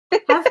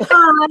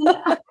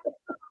Hi.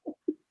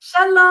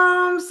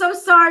 Shalom. So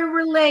sorry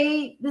we're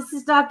late. This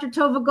is Dr.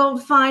 Tova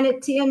Goldfein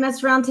at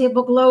TMS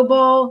Roundtable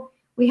Global.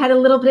 We had a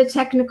little bit of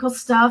technical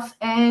stuff,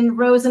 and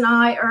Rose and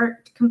I are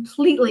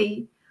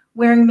completely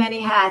wearing many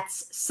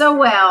hats so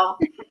well.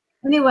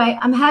 Anyway,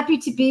 I'm happy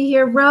to be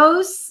here.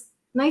 Rose,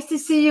 nice to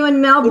see you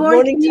in Melbourne. Good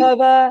morning,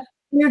 Tova.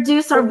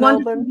 Introduce our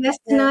wonderful guest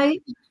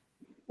tonight.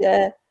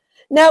 Yeah.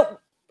 Now,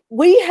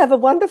 we have a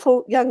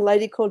wonderful young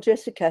lady called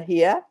Jessica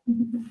here,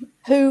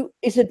 who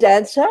is a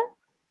dancer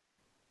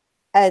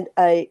and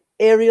a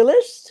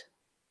aerialist,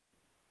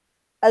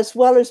 as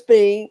well as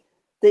being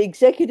the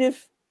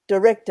executive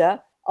director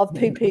of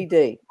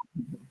PPD.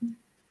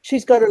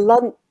 She's got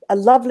a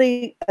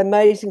lovely,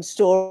 amazing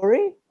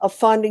story of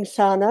finding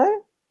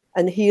Sano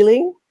and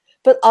healing,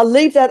 but I'll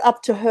leave that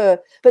up to her.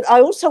 But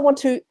I also want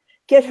to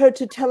get her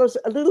to tell us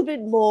a little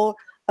bit more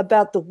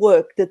about the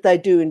work that they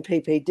do in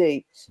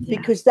PPD,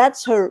 because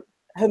that's her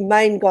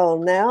main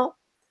goal now.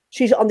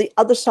 She's on the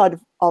other side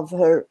of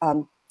her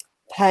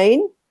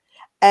pain,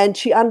 and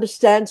she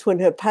understands when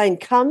her pain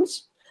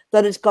comes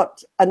that it's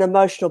got an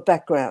emotional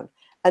background.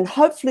 And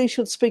hopefully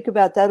she'll speak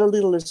about that a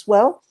little as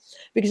well,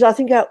 because I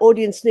think our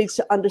audience needs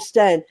to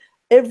understand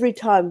every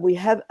time we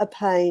have a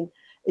pain,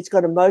 it's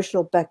got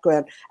emotional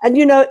background. And,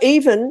 you know,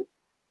 even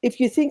if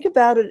you think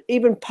about it,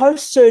 even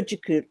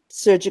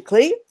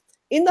post-surgically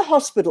in the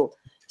hospital,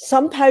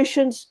 some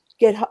patients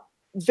get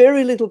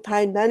very little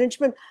pain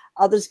management,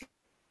 others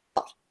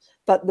not.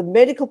 But the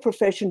medical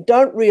profession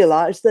don't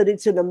realize that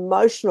it's an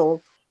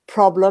emotional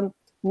problem,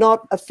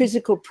 not a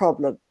physical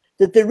problem,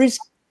 that there is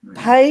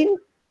pain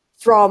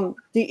from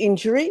the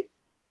injury,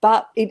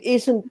 but it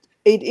isn't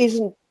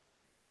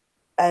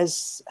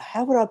as,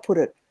 how would I put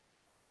it?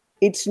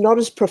 It's not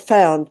as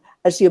profound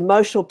as the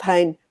emotional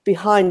pain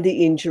behind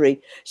the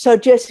injury. So,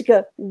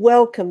 Jessica,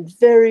 welcome.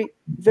 Very,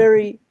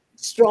 very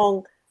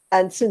strong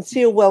and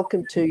sincere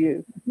welcome to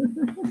you.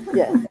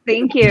 Yeah.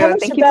 Thank you.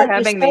 Thank you for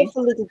having me.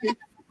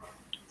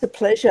 It's a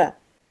pleasure.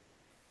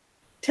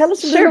 Tell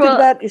us a little bit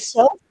about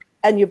yourself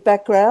and your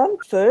background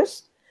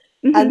first,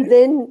 and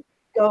then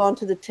go on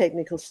to the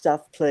technical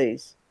stuff,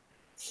 please.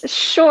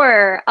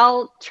 Sure.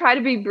 I'll try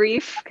to be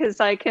brief because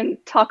I can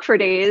talk for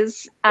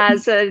days.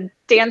 As a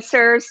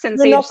dancer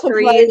since age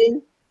 3,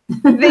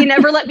 they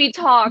never let me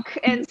talk.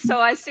 And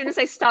so as soon as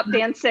I stopped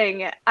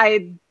dancing,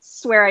 I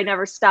swear I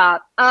never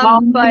stopped.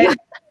 But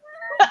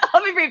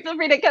I'll be brief. Feel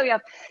free to cut me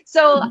off.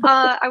 So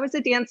I was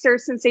a dancer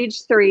since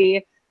age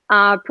 3,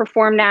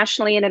 performed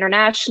nationally and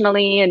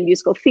internationally in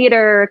musical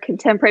theater,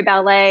 contemporary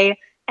ballet,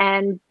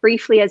 and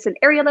briefly as an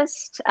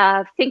aerialist,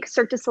 think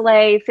Cirque du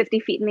Soleil, 50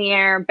 feet in the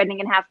air, bending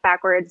in half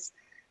backwards.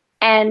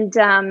 And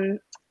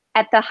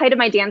at the height of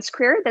my dance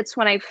career, that's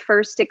when I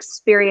first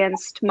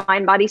experienced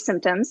mind-body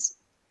symptoms.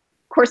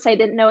 Of course, I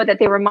didn't know that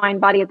they were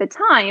mind-body at the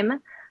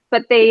time,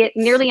 but they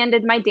nearly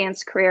ended my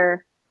dance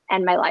career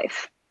and my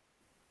life.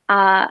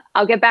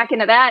 I'll get back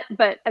into that,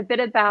 but a bit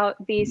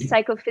about the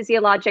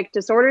Psychophysiologic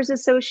Disorders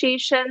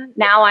Association.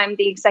 Now I'm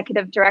the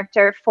executive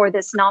director for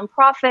this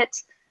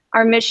nonprofit.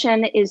 Our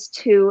mission is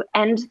to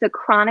end the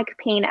chronic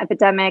pain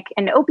epidemic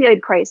and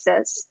opioid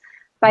crisis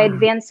by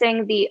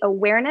advancing the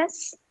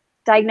awareness,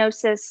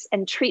 diagnosis,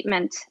 and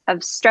treatment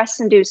of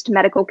stress-induced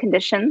medical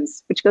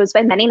conditions, which goes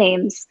by many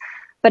names,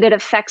 but it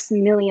affects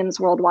millions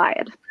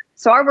worldwide.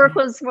 So our work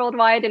was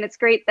worldwide, and it's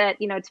great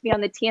that, you know, to be on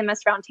the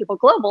TMS Roundtable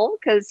Global,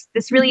 because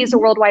this really is a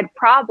worldwide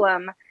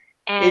problem,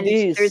 and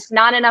there's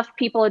not enough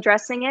people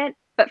addressing it.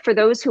 But for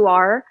those who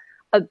are,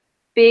 a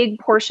big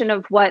portion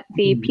of what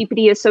the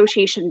PPD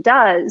Association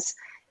does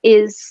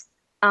is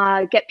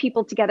get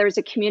people together as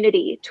a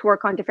community to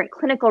work on different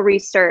clinical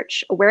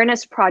research,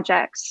 awareness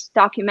projects,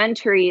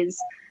 documentaries,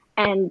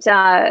 and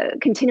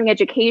continuing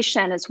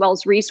education, as well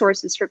as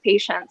resources for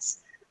patients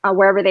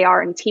wherever they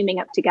are, and teaming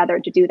up together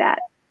to do that.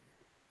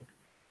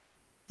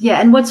 Yeah,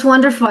 and what's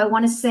wonderful, I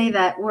want to say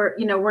that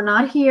we're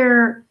not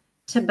here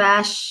to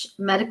bash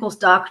medical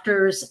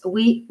doctors.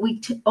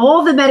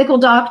 All the medical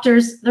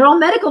doctors, they're all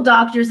medical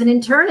doctors and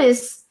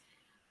internists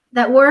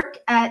that work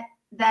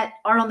that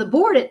are on the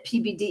board at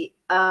PPD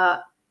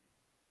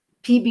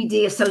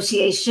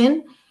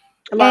Association.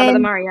 A lot of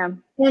them are, yeah.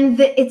 And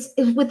it's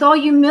with all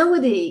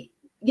humility.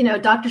 You know,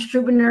 Dr.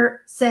 Strubiner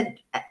said,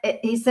 I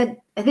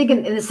think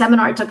in the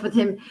seminar I took with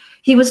him,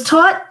 he was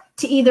taught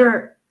to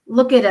either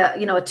look at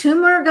a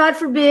tumor, God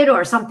forbid,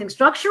 or something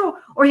structural,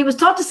 or he was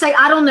taught to say,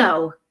 I don't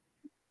know.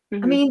 I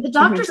mean, the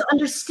doctors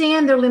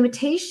understand their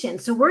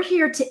limitations. So we're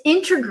here to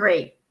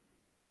integrate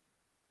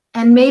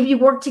and maybe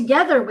work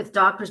together with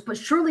doctors, but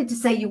surely to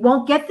say you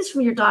won't get this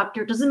from your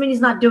doctor doesn't mean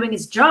he's not doing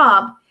his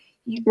job.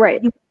 You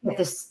get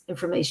this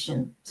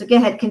information. So go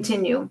ahead,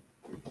 continue.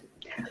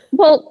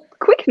 Well,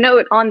 quick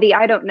note on the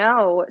I don't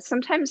know.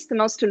 Sometimes the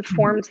most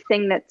informed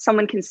thing that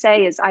someone can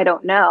say is I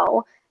don't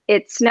know.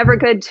 It's never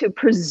good to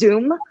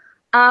presume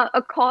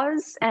a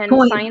cause, and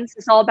science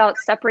is all about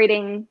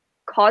separating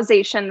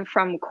causation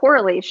from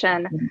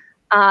correlation.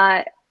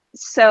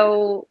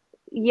 So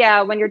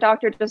yeah, when your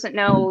doctor doesn't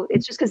know,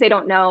 it's just because they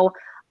don't know.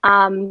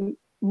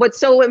 what's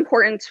so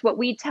important, what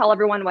we tell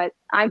everyone, what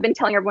I've been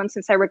telling everyone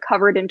since I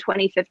recovered in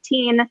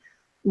 2015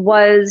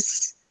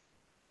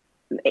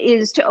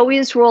 is to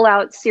always rule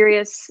out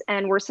serious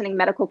and worsening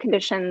medical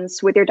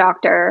conditions with your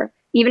doctor.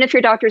 Even if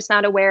your doctor is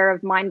not aware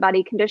of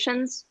mind-body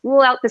conditions,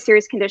 rule out the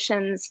serious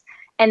conditions.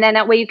 And then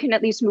that way you can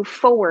at least move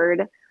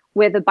forward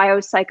with a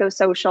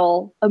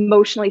biopsychosocial,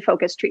 emotionally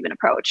focused treatment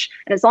approach.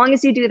 And as long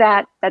as you do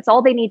that, that's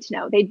all they need to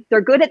know.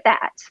 They're good at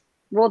that.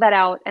 Rule that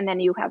out, and then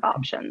you have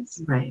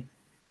options. Right.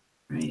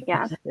 Right.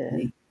 Yeah.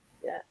 Exactly.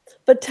 Yeah.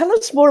 But tell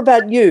us more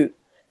about you.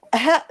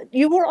 How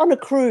you were on a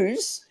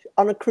cruise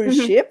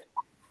ship.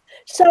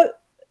 So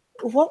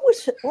what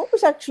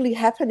was actually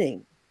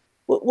happening?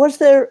 Was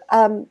there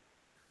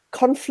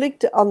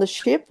conflict on the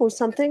ship or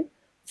something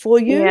for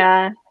you?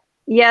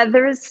 Yeah,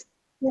 there was.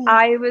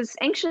 I was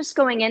anxious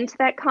going into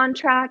that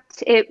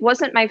contract. It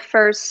wasn't my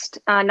first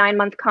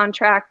 9-month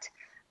contract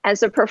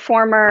as a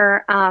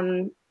performer.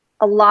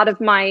 A lot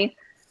of my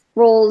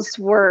roles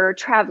were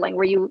traveling,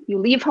 where you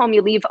leave home,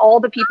 you leave all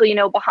the people you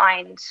know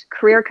behind.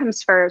 Career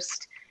comes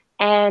first.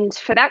 And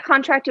for that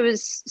contract, it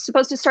was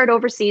supposed to start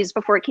overseas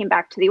before it came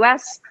back to the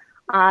US,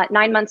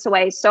 9 months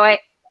away. So I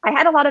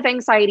had a lot of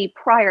anxiety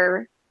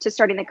prior to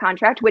starting the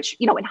contract, which,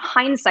 in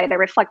hindsight, I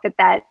reflect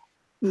that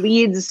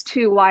leads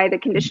to why the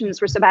conditions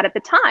were so bad at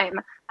the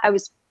time. I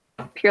was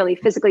purely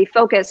physically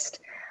focused.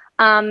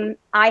 I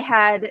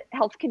had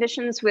health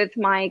conditions with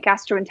my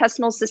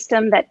gastrointestinal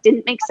system that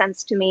didn't make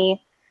sense to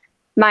me.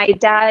 My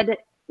dad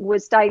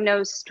was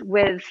diagnosed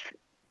with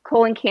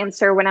colon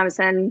cancer when I was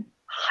in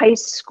high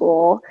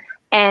school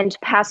and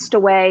passed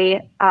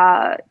away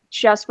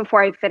just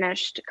before I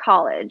finished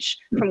college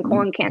from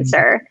colon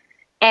cancer.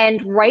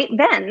 And right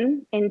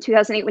then, in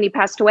 2008, when he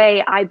passed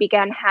away, I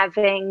began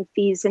having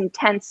these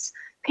intense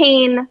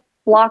pain,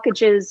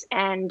 blockages,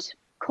 and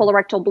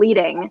colorectal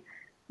bleeding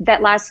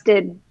that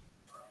lasted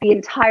the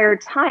entire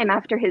time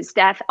after his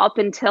death up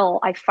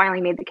until I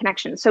finally made the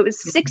connection. So it was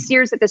 6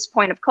 years at this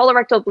point of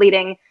colorectal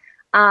bleeding,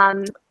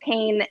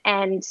 pain,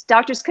 and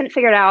doctors couldn't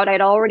figure it out. I'd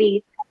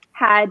already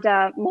had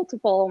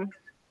multiple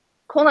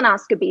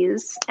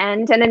colonoscopies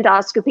and an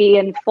endoscopy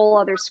and full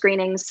other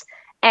screenings.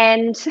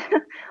 And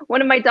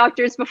one of my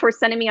doctors, before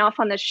sending me off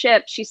on the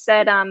ship, she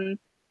said,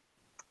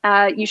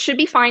 you should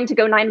be fine to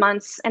go 9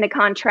 months in a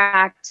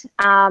contract.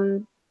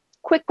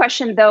 Quick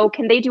question though,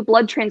 can they do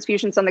blood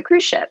transfusions on the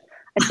cruise ship?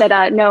 I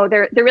said, no,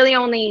 they're really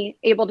only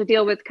able to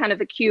deal with kind of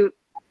acute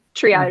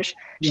triage.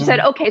 She said,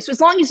 okay, so as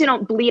long as you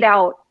don't bleed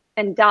out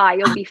and die,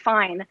 you'll be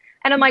fine.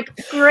 And I'm like,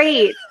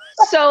 great.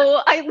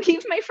 So I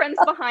leave my friends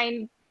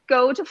behind,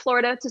 go to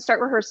Florida to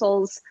start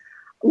rehearsals,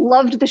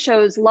 loved the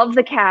shows, loved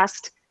the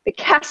cast. The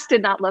cast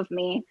did not love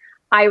me.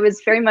 I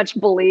was very much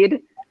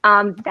bullied.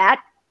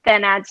 That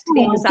then adds to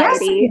the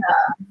anxiety.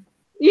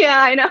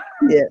 Yeah, I know.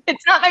 Yeah.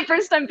 It's not my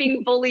first time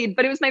being bullied,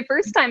 but it was my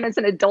first time as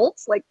an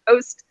adult, like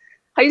post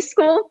high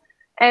school.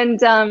 And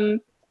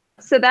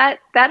so that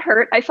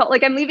hurt. I felt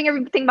like I'm leaving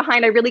everything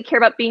behind. I really care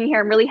about being here.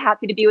 I'm really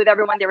happy to be with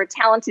everyone. They were a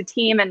talented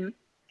team, and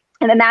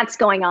then that's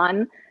going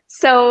on.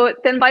 So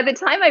then by the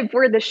time I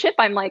board the ship,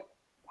 I'm like,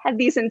 had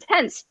these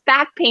intense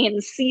back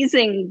pains,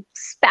 seizing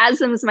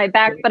spasms in my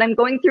back, but I'm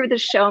going through the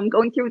show. I'm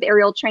going through with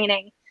aerial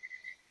training.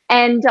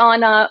 And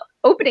on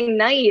opening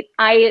night,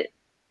 I,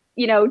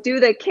 do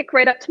the kick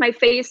right up to my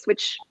face,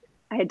 which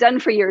I had done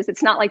for years.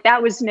 It's not like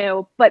that was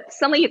new, but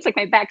suddenly it's like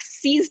my back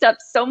seized up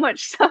so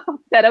much so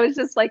that I was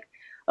just like,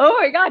 oh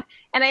my God.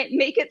 And I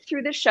make it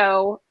through the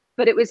show,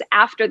 but it was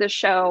after the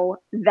show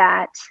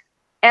that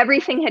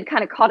everything had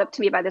kind of caught up to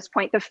me by this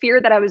point. The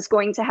fear that I was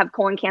going to have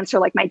colon cancer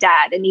like my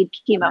dad and need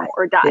chemo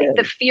or die. Yeah.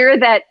 The fear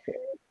that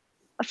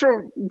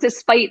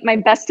despite my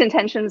best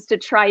intentions to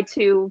try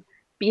to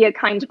be a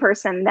kind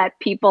person, that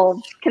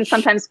people can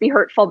sometimes be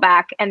hurtful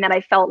back, and that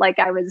I felt like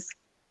I was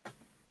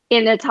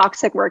in a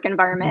toxic work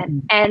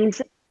environment. And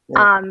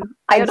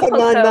I for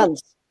 9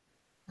 months.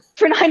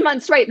 For 9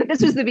 months, right. But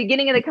this was the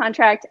beginning of the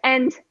contract.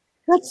 And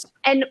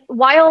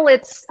while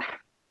it's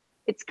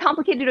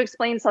complicated to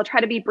explain, so I'll try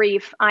to be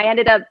brief. I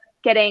ended up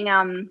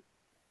getting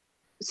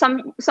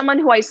someone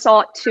who I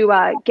sought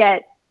to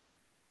get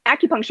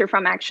acupuncture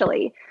from,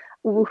 actually,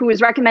 who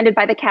was recommended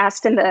by the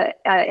cast and the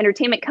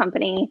entertainment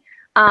company,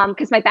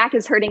 because my back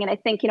is hurting. And I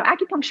think,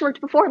 acupuncture worked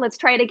before, let's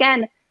try it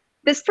again.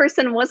 This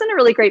person wasn't a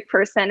really great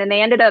person, and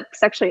they ended up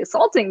sexually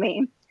assaulting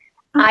me.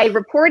 I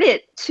report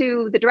it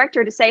to the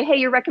director to say, hey,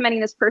 you're recommending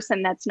this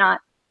person that's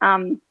not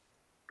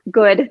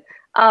good.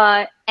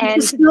 And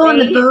is it still on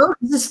the boat?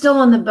 Is it still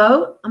on the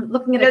boat? I'm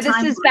looking at this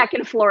is back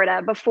in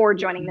Florida before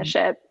joining the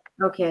ship.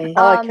 Okay.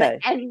 Okay.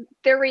 And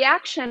their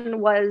reaction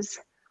was,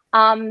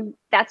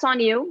 that's on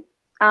you.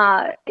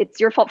 It's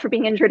your fault for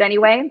being injured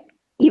anyway.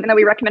 Even though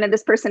we recommended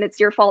this person, it's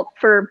your fault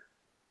for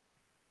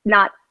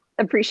not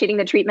appreciating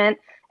the treatment.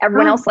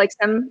 Everyone else likes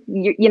him.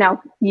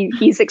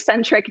 He's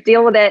eccentric.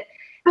 Deal with it.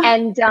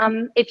 And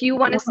if you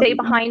want to stay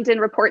behind and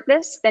report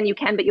this, then you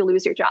can, but you'll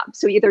lose your job.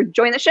 So either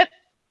join the ship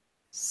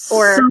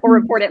or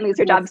report it and lose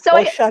your job.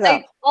 So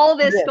all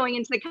this going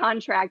into the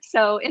contract.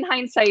 So in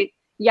hindsight,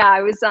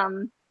 I was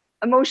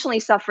emotionally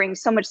suffering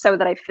so much so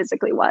that I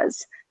physically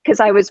was. because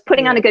I was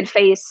putting on a good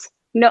face.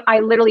 No, I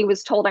literally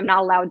was told I'm not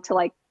allowed to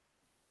like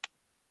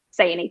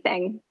say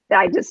anything.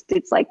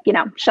 It's like, you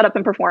know, shut up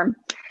and perform.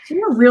 So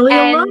you're really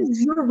alone.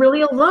 You were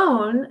really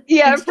alone.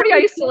 Yeah, pretty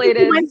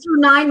isolated. You went through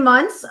 9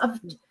 months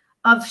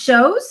of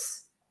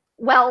shows.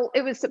 Well,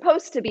 it was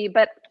supposed to be,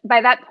 but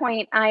by that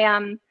point,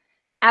 I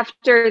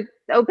after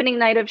the opening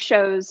night of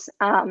shows,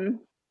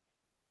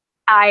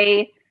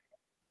 I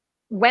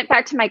went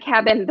back to my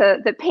cabin.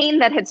 The pain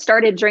that had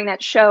started during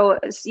that show,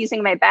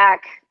 using my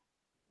back,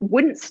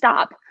 wouldn't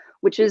stop,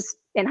 which is,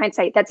 in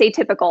hindsight, that's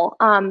atypical.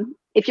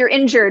 If you're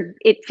injured,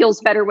 it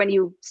feels better when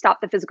you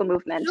stop the physical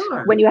movement.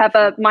 Sure. When you have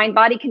a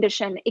mind-body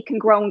condition, it can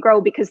grow and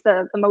grow because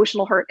the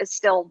emotional hurt is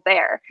still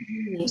there.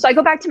 Mm-hmm. So I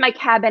go back to my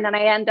cabin and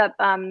I end up,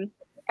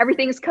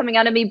 everything's coming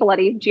out of me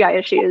bloody, GI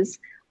issues.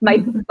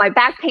 My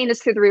back pain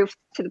is through the roof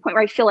to the point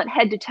where I feel it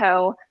head to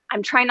toe.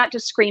 I'm trying not to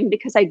scream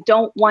because I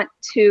don't want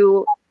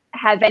to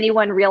have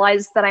anyone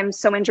realize that I'm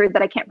so injured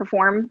that I can't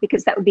perform,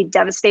 because that would be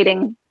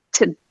devastating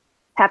to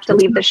have to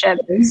leave the ship.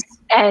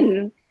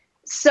 And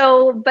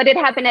so, but it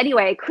happened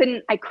anyway.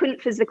 I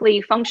couldn't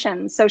physically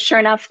function. So sure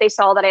enough, they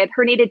saw that I had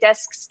herniated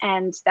discs,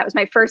 and that was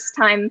my first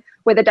time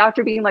with a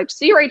doctor being like,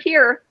 see right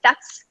here,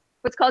 that's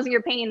what's causing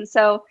your pain.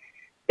 So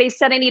they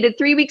said I needed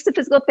 3 weeks of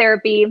physical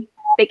therapy.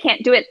 They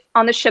can't do it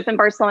on the ship in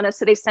Barcelona,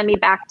 so they send me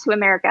back to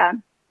America.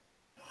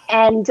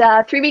 And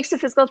 3 weeks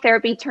of physical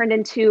therapy turned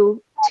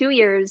into 2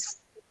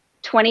 years,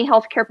 20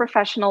 healthcare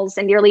professionals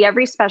in nearly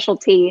every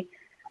specialty,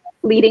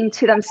 leading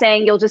to them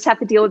saying, you'll just have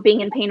to deal with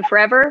being in pain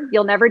forever.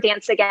 You'll never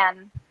dance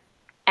again.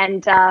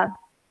 And I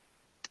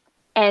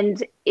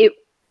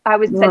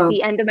was at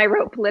the end of my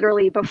rope,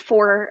 literally,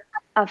 before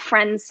a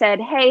friend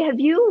said, hey, have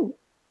you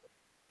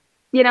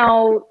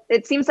know,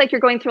 it seems like you're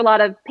going through a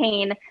lot of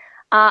pain.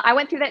 I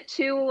went through that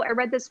too. I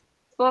read this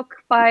book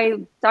by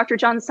Dr.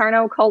 John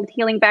Sarno called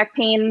Healing Back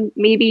Pain.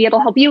 Maybe it'll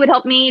help you, it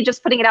helped me,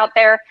 just putting it out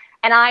there.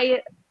 And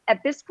I,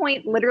 at this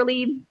point,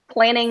 literally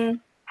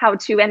planning how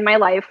to end my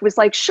life, was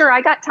like, sure,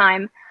 I got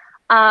time.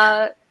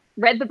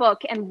 Read the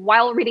book, and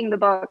while reading the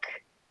book,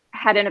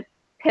 had an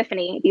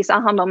epiphany, these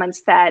aha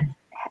moments that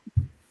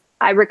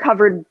I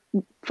recovered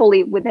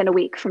fully within a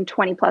week from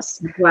 20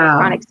 plus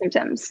chronic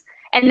symptoms.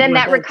 And then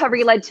that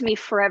recovery led to me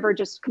forever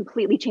just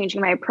completely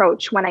changing my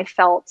approach when I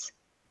felt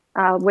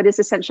what is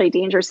essentially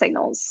danger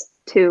signals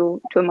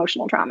to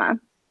emotional trauma.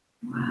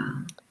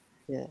 Wow.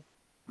 Yeah.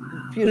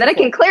 Wow. And then I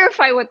can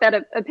clarify what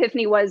that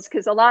epiphany was,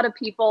 because a lot of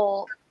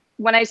people,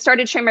 when I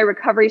started sharing my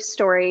recovery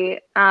story,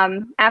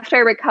 after I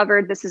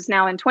recovered, this is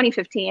now in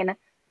 2015,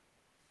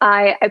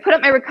 I put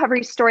up my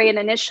recovery story, and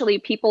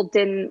initially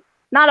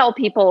not all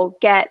people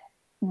get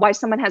why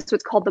someone has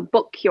what's called the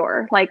book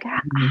cure. Like,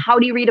 how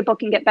do you read a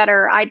book and get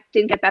better? I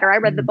didn't get better. I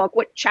read the book.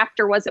 What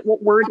chapter was it?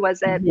 What word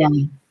was it? Yeah.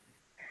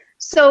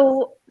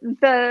 So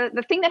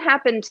the thing that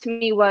happened to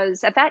me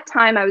was, at that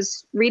time, I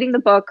was reading the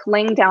book,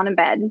 laying down in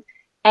bed,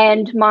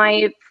 and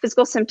my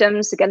physical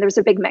symptoms, again, there was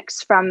a big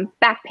mix from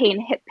back pain,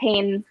 hip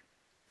pain,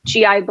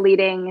 GI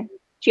bleeding,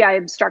 GI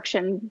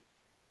obstruction,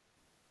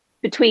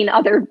 between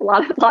a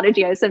lot of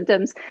GI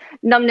symptoms,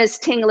 numbness,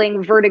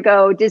 tingling,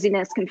 vertigo,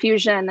 dizziness,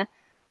 confusion,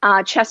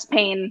 chest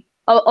pain,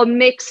 a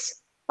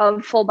mix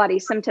of full body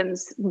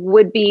symptoms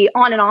would be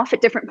on and off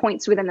at different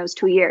points within those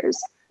 2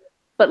 years.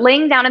 But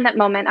laying down in that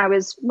moment, I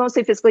was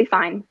mostly physically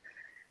fine.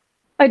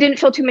 I didn't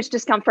feel too much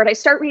discomfort. I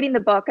start reading the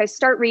book. I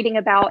start reading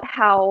about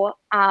how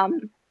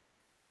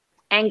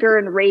anger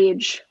and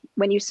rage,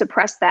 when you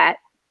suppress that,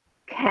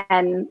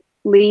 can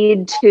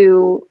lead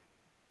to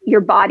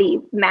your body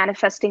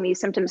manifesting these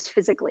symptoms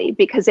physically,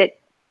 because it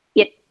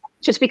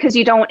just because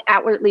you don't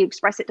outwardly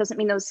express it doesn't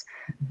mean those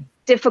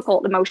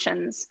difficult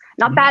emotions,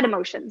 not bad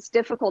emotions,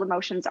 difficult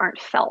emotions aren't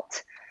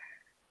felt.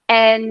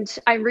 And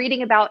I'm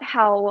reading about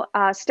how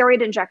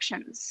steroid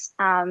injections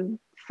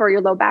for your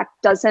low back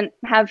doesn't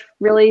have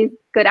really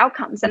good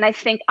outcomes. And I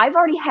think I've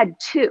already had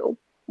 2,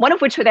 one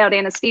of which without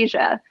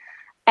anesthesia.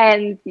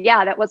 And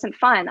yeah, that wasn't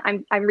fun.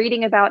 I'm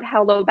reading about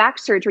how low back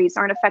surgeries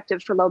aren't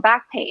effective for low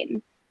back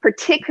pain,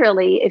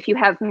 particularly if you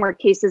have more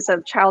cases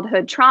of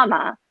childhood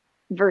trauma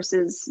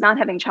versus not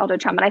having childhood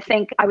trauma. And I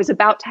think I was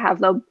about to have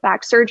low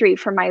back surgery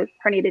for my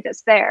herniated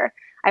disc there.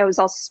 I was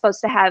also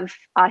supposed to have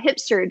hip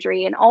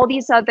surgery and all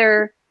these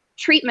other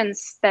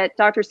treatments that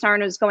Dr.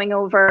 Sarno is going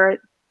over.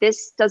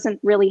 This doesn't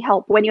really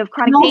help when you have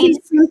chronic pain. These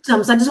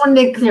symptoms, I just want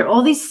to make clear,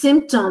 all these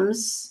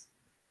symptoms,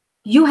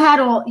 you had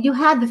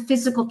the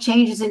physical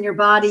changes in your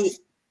body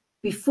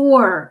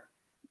before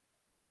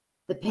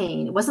the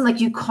pain. It wasn't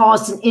like you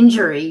caused an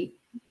injury.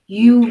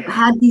 You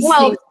had these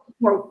things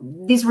before.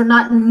 These were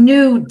not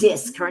new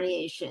disc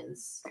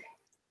herniations.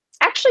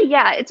 Actually,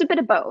 yeah, it's a bit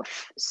of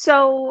both.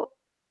 So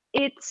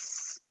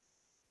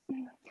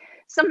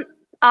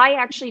I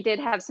actually did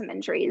have some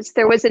injuries.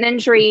 There was an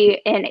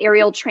injury in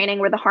aerial training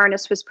where the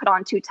harness was put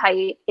on too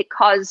tight. It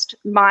caused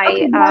my.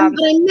 Okay,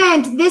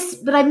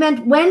 but I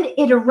meant when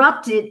it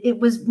erupted, it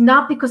was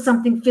not because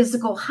something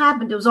physical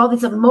happened. It was all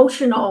this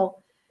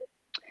emotional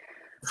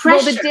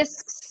pressure the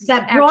discs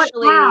that brought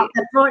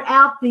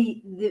out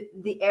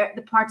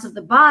the parts of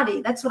the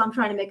body. That's what I'm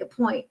trying to make a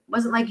point. It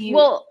wasn't like you.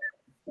 Well,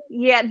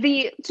 Yeah,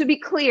 to be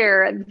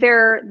clear,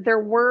 there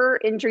were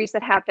injuries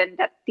that happened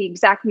at the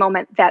exact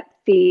moment that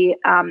the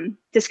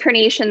disc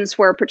herniations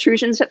were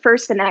protrusions at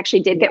first, and then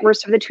actually did get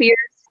worse over the 2 years,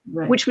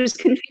 which was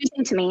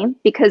confusing to me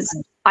because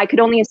I could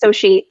only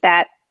associate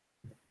that.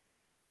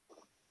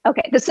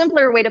 Okay, the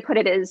simpler way to put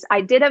it is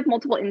I did have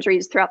multiple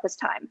injuries throughout this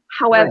time.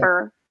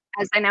 However,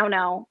 as I now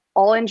know,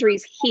 all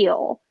injuries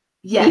heal.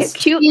 Yes,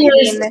 acute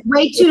pain,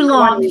 way too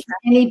long for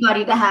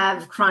anybody to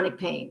have chronic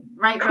pain,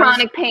 right?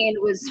 Chronic pain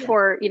was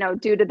for,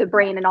 due to the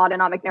brain and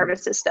autonomic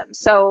nervous system.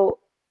 So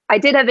I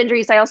did have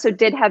injuries. I also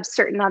did have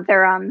certain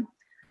other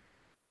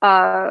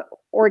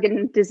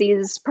organ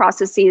disease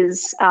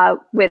processes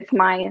with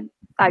my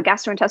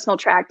gastrointestinal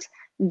tract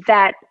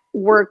that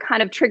were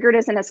kind of triggered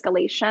as an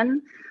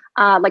escalation,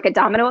 like a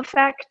domino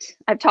effect.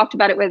 I've talked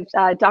about it with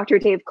Dr.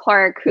 Dave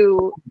Clark,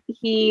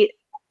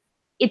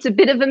 it's a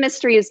bit of a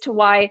mystery as to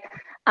why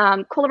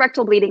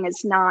colorectal bleeding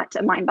is not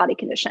a mind-body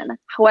condition.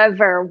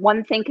 However,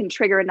 one thing can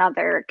trigger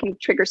another, can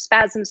trigger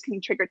spasms,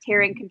 can trigger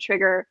tearing, can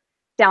trigger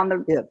down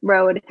the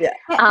road. Yeah.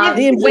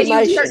 When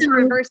you start to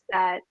reverse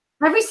that.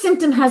 Every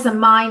symptom has a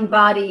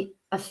mind-body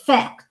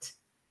effect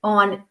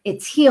on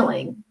its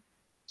healing.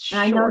 Sure.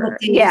 And I know that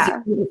they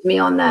disagree with me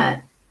on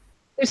that.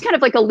 There's kind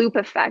of like a loop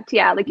effect.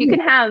 Yeah, like you can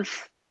have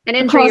an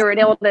injury or an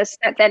illness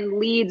that then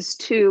leads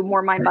to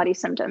more mind-body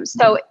symptoms.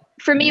 So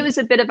for me, it was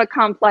a bit of a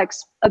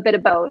complex, a bit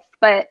of both.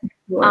 But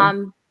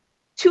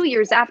 2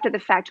 years after the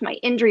fact, my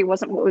injury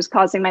wasn't what was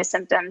causing my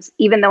symptoms,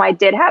 even though I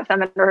did have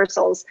them in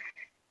rehearsals.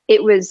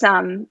 It was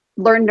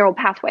learned neural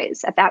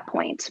pathways at that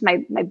point.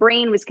 My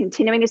brain was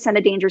continuing to send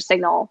a danger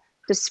signal,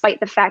 despite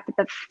the fact that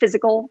the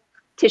physical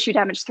tissue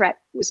damage threat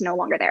was no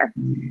longer there.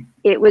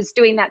 It was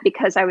doing that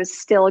because I was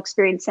still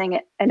experiencing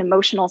an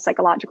emotional,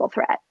 psychological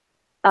threat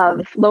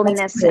of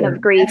loneliness and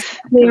of grief,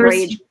 of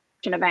rage,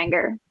 and of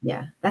anger.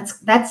 Yeah,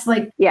 that's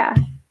like,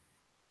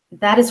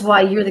 that is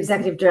why you're the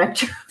executive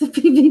director of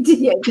the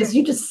PPD, because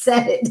you just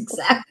said it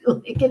exactly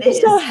like it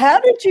is. So how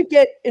did you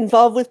get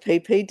involved with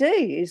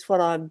PPD is what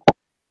I'm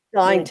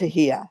dying to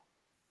hear.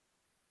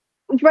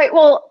 Right.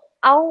 Well,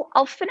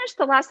 I'll finish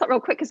the last thought real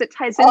quick because it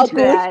ties into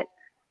that.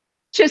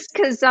 Just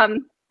because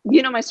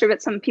my story,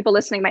 but some people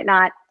listening might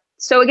not.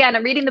 So again,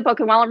 I'm reading the book,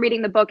 and while I'm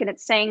reading the book and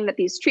it's saying that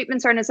these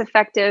treatments aren't as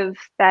effective,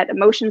 that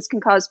emotions can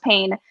cause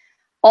pain,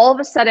 all of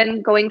a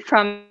sudden going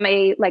from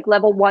a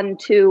level 1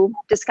 to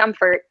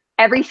discomfort,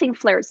 everything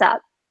flares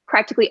up.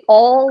 Practically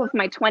all of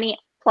my 20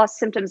 plus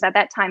symptoms at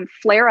that time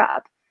flare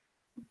up.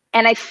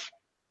 And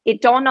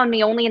it dawned on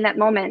me only in that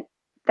moment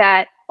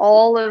that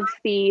all of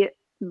the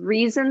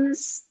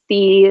reasons,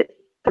 the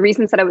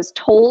reasons that I was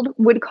told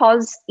would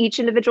cause each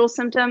individual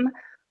symptom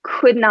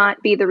could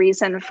not be the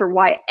reason for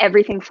why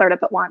everything flared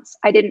up at once.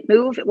 I didn't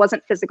move. It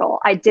wasn't physical.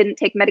 I didn't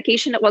take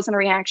medication. It wasn't a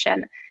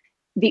reaction.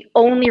 The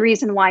only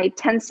reason why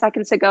 10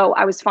 seconds ago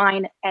I was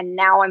fine and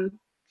now I'm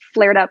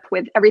flared up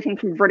with everything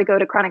from vertigo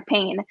to chronic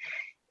pain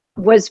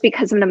was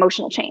because of an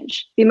emotional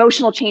change. The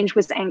emotional change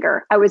was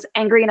anger. I was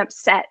angry and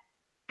upset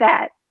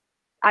that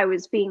I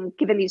was being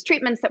given these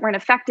treatments that weren't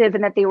effective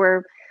and that they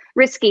were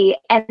risky.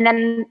 And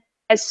then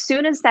as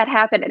soon as that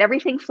happened and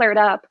everything flared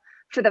up,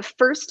 for the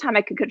first time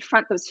I could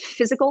confront those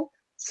physical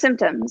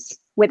symptoms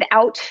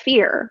without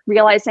fear,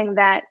 realizing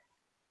that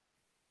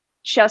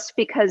just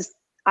because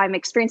I'm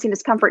experiencing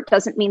discomfort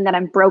doesn't mean that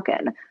I'm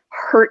broken.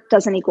 Hurt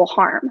doesn't equal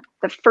harm.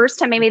 The first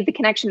time I made the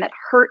connection that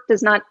hurt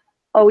does not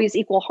always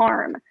equal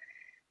harm,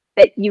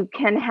 that you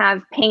can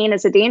have pain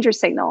as a danger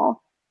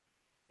signal,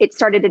 it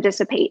started to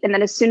dissipate. And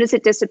then as soon as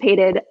it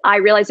dissipated, I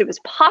realized it was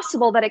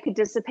possible that it could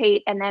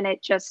dissipate. And then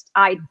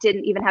I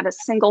didn't even have a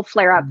single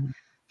flare up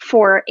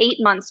for 8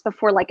 months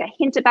before a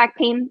hint of back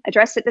pain,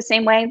 addressed it the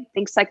same way,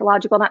 think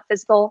psychological, not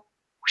physical,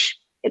 whoosh,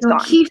 it's gone.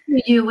 Key for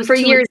you was for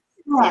years.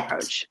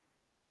 Accept,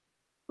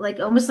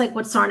 almost like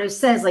what Sarno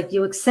says,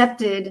 you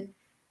accepted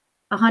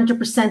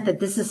 100% that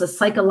this is a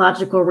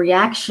psychological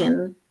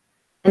reaction.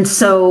 And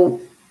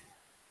so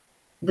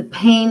the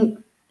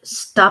pain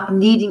stopped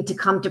needing to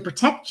come to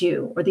protect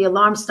you, or the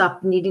alarm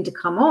stopped needing to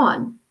come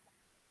on.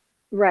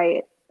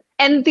 Right.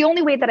 And the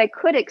only way that I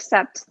could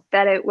accept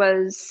that it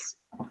was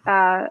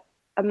a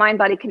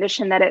mind-body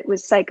condition, that it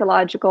was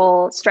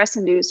psychological,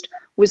 stress-induced,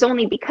 was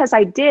only because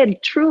I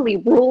did truly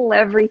rule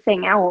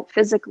everything out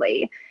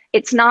physically.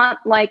 It's not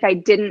like I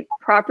didn't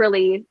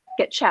properly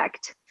get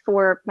checked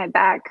for my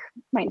back,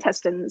 my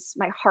intestines,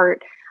 my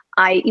heart.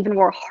 I even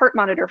wore a heart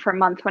monitor for a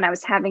month when I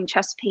was having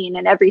chest pain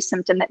and every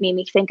symptom that made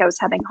me think I was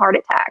having heart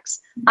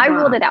attacks. Wow. I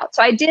ruled it out.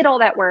 So I did all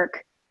that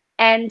work.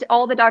 And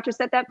all the doctors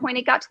at that point,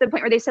 it got to the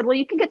point where they said, well,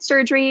 you can get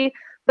surgery,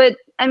 but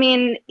I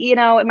mean, it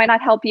might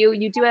not help you.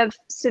 You do have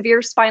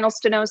severe spinal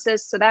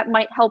stenosis, so that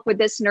might help with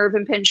this nerve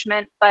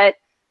impingement. But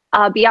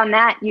beyond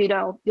that,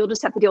 you'll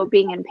just have to deal with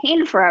being in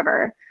pain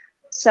forever.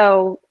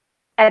 So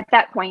at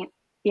that point,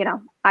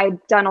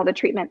 I'd done all the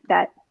treatment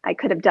that I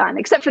could have done,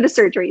 except for the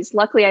surgeries.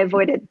 Luckily, I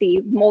avoided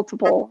the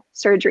multiple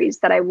surgeries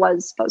that I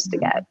was supposed to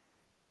get.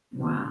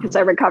 Wow. Because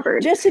I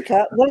recovered.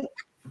 Jessica,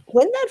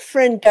 when that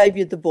friend gave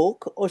you the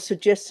book or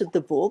suggested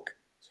the book,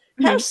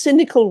 how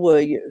cynical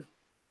were you?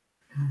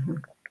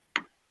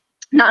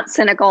 not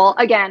cynical.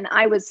 Again,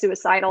 I was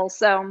suicidal.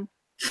 So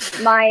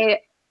my,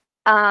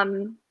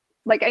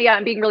 like, yeah,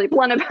 I'm being really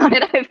blunt about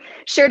it. I've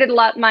shared it a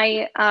lot.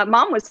 My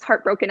mom was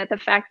heartbroken at the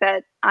fact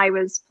that I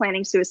was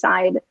planning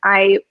suicide.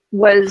 I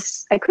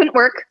couldn't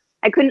work.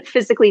 I couldn't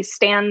physically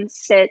stand,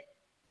 sit,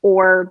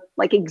 or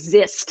like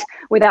exist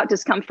without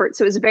discomfort.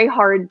 So it was very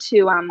hard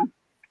to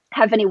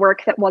have any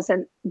work that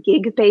wasn't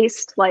gig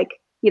based, like,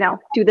 you know,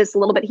 do this a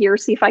little bit here,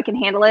 see if I can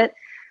handle it.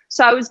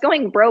 So I was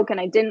going broke and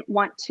I didn't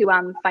want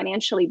to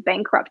financially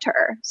bankrupt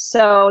her.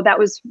 So that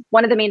was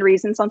one of the main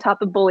reasons, on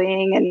top of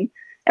bullying and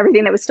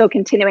everything that was still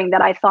continuing,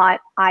 that I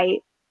thought I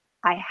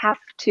have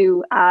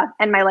to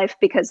end my life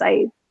because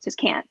I just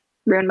can't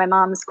ruin my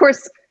mom's. Of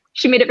course,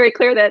 she made it very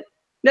clear that,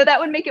 no, that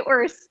would make it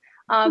worse.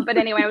 But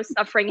anyway, I was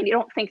suffering, and you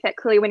don't think that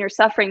clearly when you're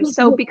suffering.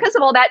 So because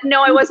of all that,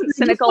 no, I wasn't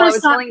cynical. I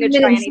was willing to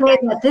try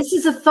anything. This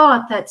is a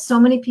thought that so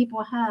many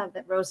people have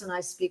that Rose and I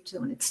speak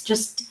to, and it's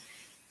just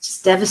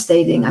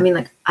devastating. I mean,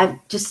 like, I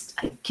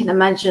can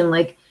imagine,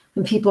 like,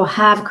 when people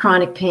have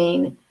chronic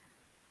pain,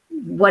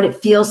 what it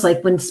feels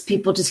like when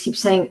people just keep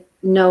saying,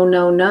 no,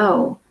 no,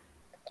 no,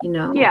 you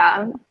know?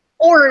 Yeah.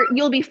 Or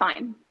you'll be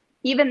fine.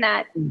 Even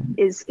that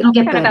is kind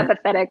of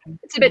apathetic.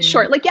 It's a bit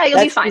short. Like, yeah,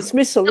 you'll be fine.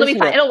 Dismissal, it'll be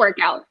fine. It'll work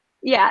out.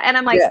 Yeah. And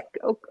I'm like,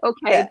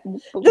 okay,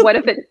 what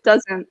if it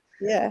doesn't?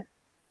 Yeah.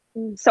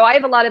 So I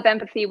have a lot of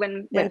empathy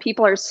when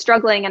people are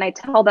struggling, and I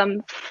tell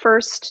them,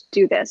 first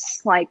do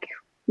this. Like,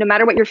 no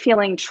matter what you're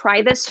feeling,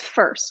 try this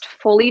first,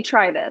 fully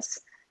try this.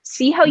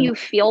 See how you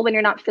feel when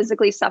you're not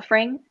physically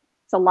suffering.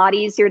 It's a lot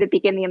easier to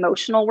begin the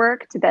emotional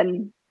work to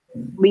then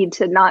lead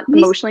to not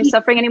emotionally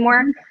suffering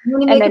anymore.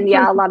 And then,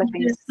 a lot of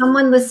things. There's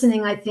someone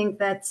listening, I think,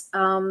 that's,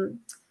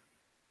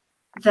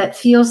 that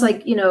feels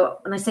like, you know,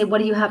 when I say, what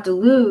do you have to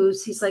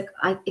lose? He's like,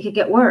 it could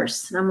get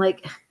worse. And I'm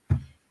like,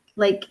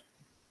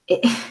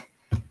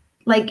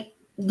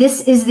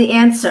 this is the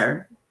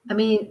answer. I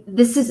mean,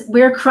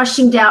 we're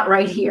crushing doubt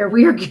right here.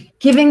 We are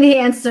giving the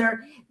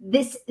answer.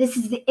 This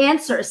is the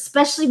answer,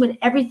 especially when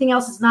everything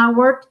else has not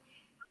worked.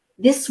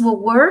 This will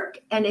work.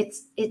 And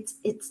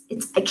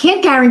I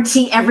can't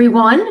guarantee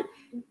everyone,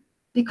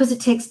 because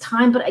it takes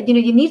time, but you know,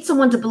 you need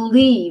someone to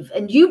believe,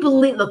 and you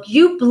believe, look,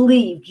 you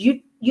believed,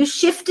 you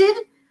shifted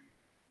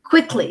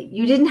quickly.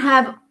 You didn't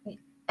have,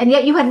 and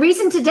yet you had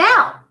reason to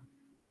doubt.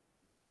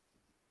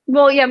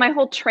 Well, yeah, my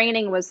whole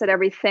training was that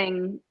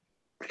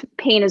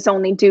pain is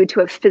only due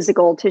to a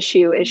physical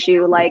tissue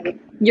issue. Like,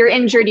 you're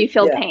injured, you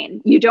feel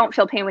pain. You don't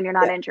feel pain when you're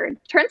not injured.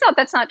 Turns out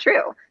that's not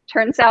true.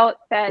 Turns out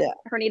that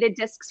herniated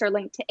discs are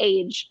linked to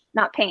age,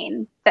 not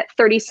pain. That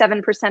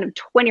 37% of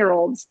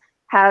 20-year-olds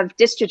have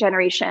disc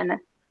degeneration,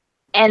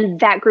 and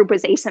that group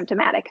was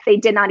asymptomatic. They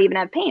did not even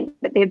have pain,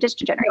 but they have disc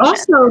degeneration.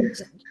 Also,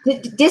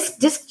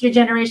 disc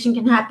degeneration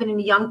can happen in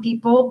young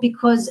people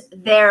because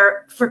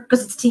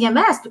it's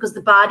TMS, because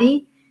the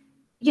body,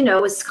 you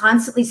know, is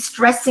constantly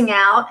stressing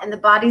out, and the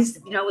body's,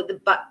 you know, the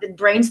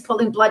brain's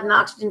pulling blood and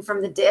oxygen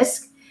from the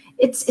disc.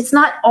 It's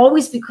not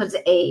always because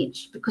of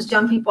age, because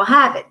young people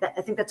have it.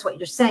 I think that's what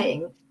you're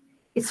saying.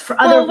 It's for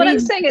other reasons. What I'm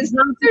saying is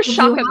there's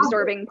shock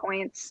absorbing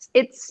points.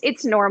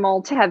 It's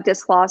normal to have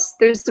disc loss.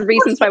 There's the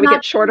reasons why we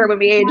get shorter when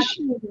we age.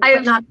 I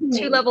have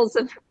 2 levels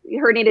of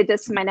herniated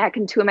discs in my neck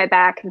and 2 in my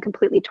back, and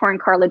completely torn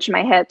cartilage in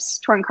my hips,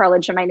 torn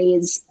cartilage in my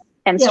knees,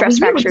 and stress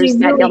fractures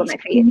that nailed my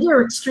feet.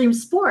 You're extreme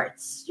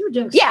sports. You were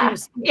doing extreme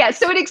sports. Yeah.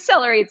 So it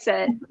accelerates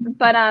it,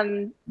 but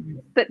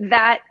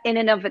that in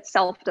and of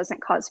itself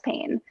doesn't cause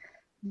pain.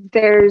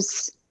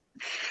 There's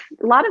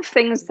a lot of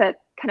things that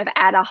kind of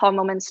add aha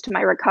moments to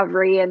my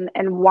recovery, and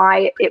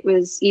why it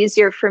was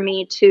easier for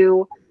me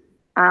to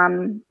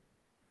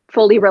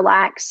fully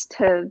relax,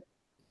 to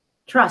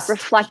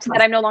reflect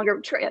that I'm no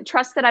longer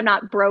trust that I'm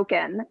not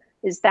broken,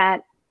 is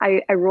that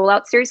I rule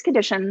out serious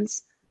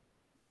conditions.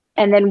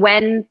 And then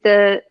when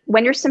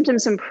your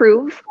symptoms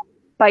improve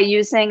by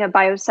using a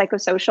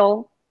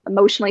biopsychosocial,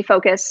 emotionally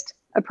focused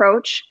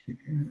approach,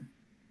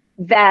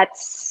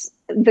 that's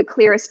the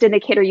clearest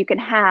indicator you can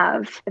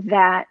have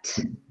that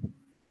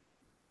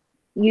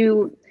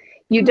you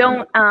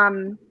don't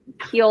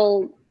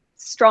heal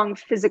strong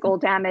physical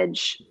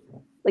damage,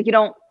 like you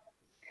don't,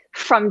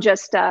 from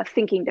just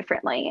thinking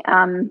differently.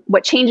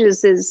 What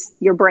changes is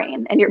your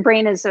brain, and your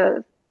brain is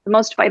the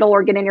most vital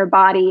organ in your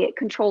body. It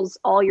controls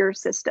all your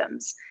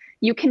systems.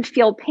 You can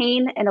feel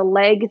pain in a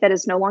leg that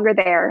is no longer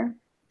there,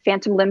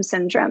 phantom limb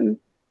syndrome,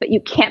 but you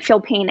can't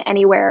feel pain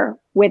anywhere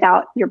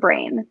without your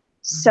brain.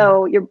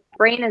 So your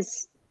brain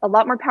is a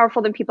lot more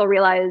powerful than people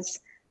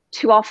realize.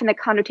 Too often the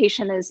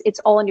connotation is it's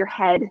all in your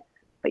head,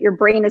 but your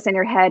brain is in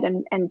your head.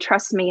 And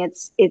trust me,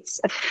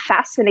 it's a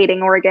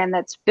fascinating organ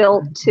that's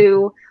built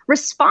to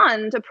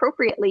respond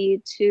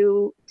appropriately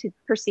to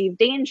perceived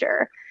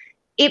danger.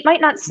 It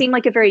might not seem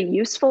like a very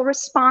useful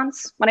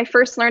response. When I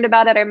first learned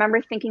about it, I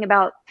remember thinking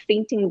about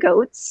fainting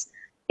goats.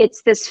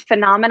 It's this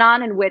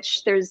phenomenon in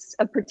which there's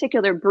a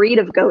particular breed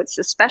of goats,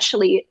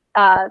 especially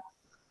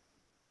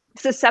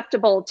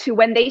susceptible to,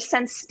 when they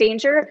sense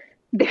danger,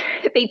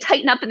 they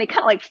tighten up and they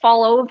kind of like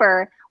fall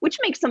over, which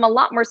makes them a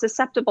lot more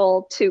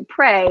susceptible to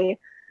prey.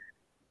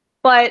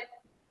 But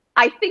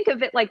I think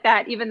of it like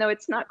that, even though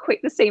it's not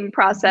quite the same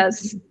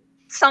process.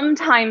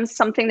 Sometimes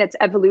something that's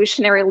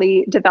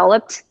evolutionarily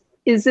developed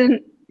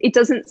it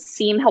doesn't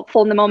seem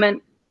helpful in the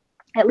moment.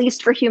 At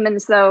least for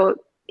humans, though,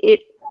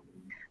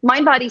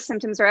 mind-body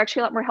symptoms are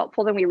actually a lot more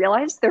helpful than we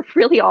realize. They're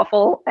really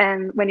awful,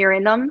 and when you're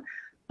in them,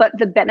 but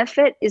the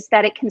benefit is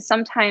that it can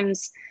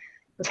sometimes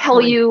tell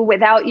you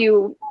without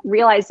you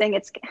realizing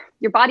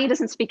your body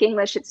doesn't speak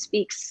English, it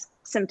speaks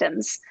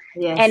symptoms.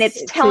 Yes. And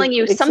it's telling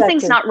you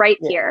something's not right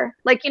here.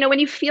 Like, when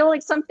you feel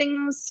like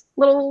something's a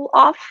little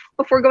off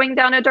before going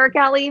down a dark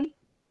alley,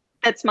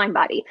 that's mind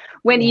body.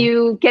 When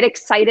you get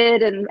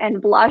excited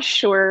and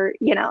blush, or,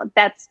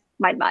 that's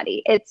mind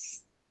body.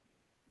 It's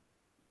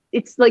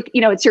like,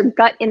 it's your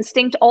gut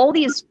instinct. All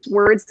these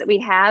words that we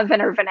have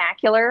in our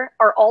vernacular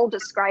are all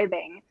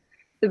describing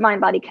the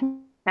mind body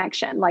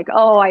connection. Like,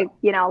 oh,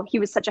 he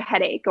was such a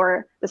headache,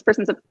 or this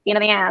person's a pain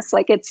in the ass.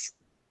 Like, it's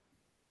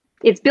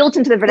built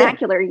into the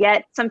vernacular,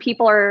 yet some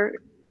people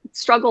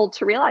struggle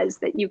to realize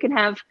that you can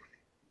have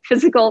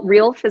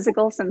real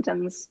physical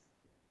symptoms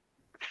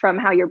from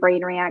how your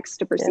brain reacts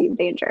to perceived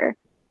danger.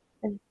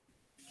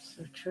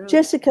 So true.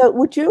 Jessica,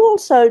 would you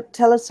also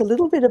tell us a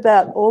little bit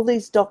about all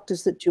these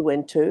doctors that you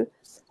went to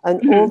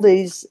and all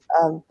these,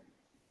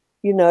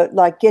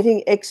 like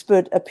getting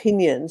expert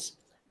opinions?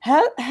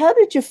 How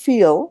did you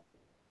feel?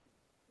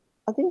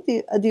 I think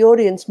the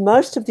audience,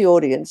 most of the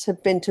audience,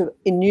 have been to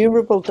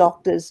innumerable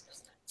doctors,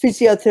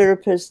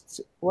 physiotherapists.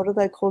 What are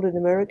they called in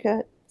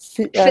America?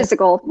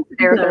 Physical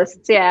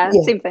therapists. Yeah,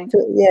 same thing.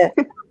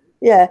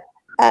 Yeah.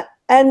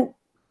 And,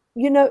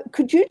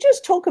 could you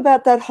just talk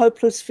about that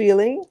hopeless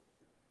feeling,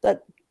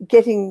 that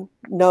getting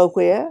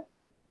nowhere?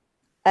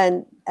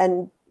 And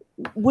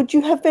would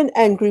you have been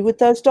angry with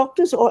those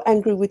doctors or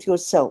angry with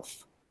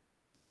yourself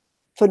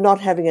for not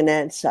having an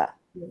answer?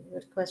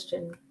 Good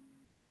question.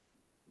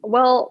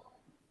 Well,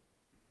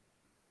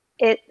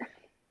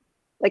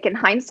 like in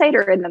hindsight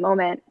or in the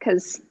moment,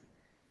 because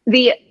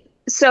I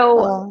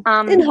don't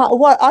mind.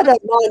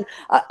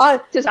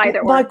 Just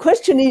either. My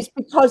question is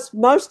because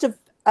most of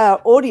our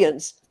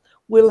audience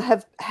will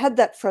have had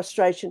that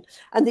frustration.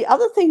 And the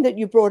other thing that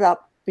you brought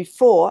up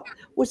before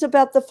was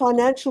about the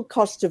financial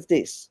cost of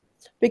this,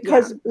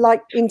 because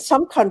like in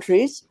some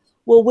countries,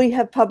 we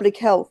have public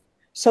health,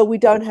 so we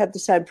don't have the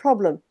same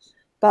problem.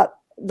 But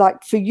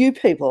like for you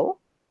people,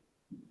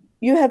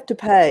 you have to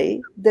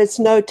pay. There's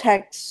no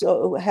tax,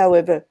 or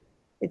however,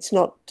 it's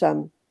not.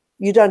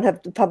 You don't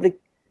have the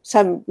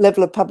same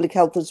level of public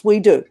health as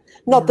we do.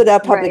 Not that our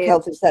public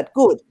health is that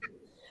good,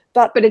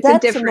 but it's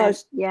that's the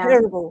most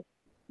terrible.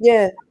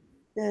 Yeah.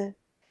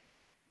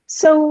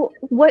 So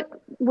what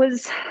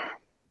was?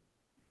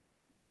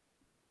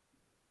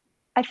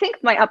 I think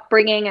my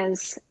upbringing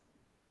as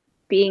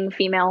being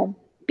female,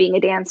 being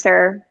a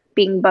dancer,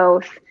 being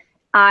both.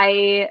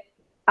 I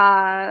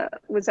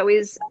was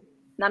always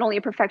not only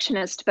a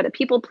perfectionist, but a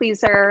people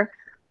pleaser.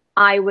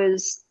 I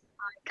was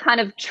kind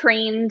of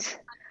trained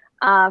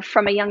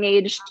from a young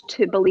age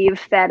to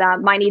believe that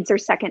my needs are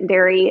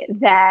secondary,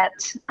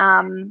 that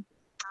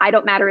I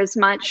don't matter as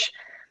much.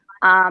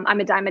 I'm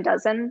a dime a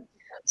dozen.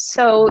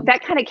 So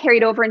that kind of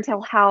carried over into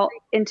how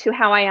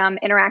I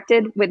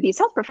interacted with these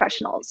health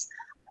professionals.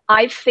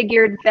 I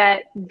figured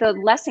that the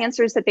less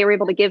answers that they were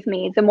able to give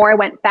me, the more I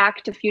went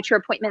back to future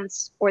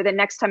appointments, or the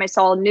next time I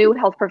saw a new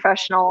health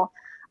professional,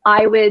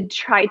 I would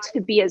try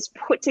to be as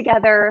put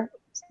together,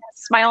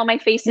 smile on my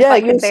face if I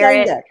could bear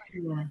it,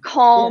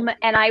 calm.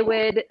 And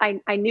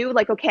I knew,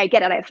 like, okay, I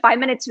get it. I have 5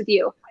 minutes with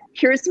you.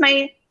 Here's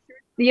my,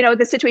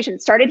 the situation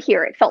started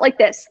here. It felt like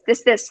this,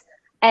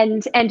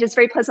 and just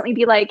very pleasantly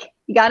be like,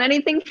 you got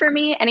anything for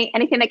me?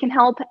 Anything that can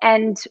help?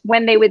 And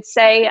when they would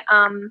say,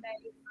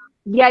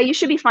 yeah, you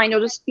should be fine.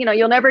 You'll just,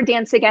 you'll never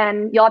dance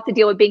again. You'll have to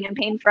deal with being in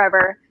pain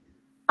forever.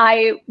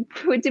 I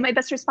would do my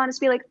best to respond, to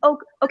be like, oh,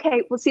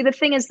 okay. Well, see, the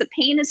thing is, the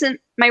pain isn't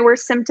my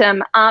worst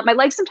symptom. My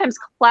legs sometimes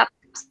collapse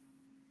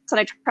when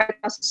I try to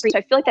cross the street.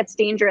 I feel like that's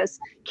dangerous.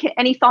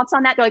 Any thoughts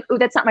on that? They're like, oh,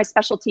 that's not my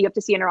specialty. You have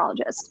to see a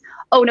neurologist.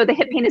 Oh no, the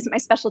hip pain isn't my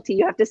specialty.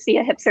 You have to see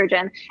a hip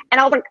surgeon. And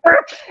I was like,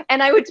 Arr!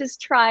 And I would just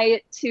try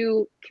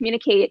to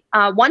communicate.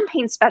 One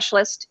pain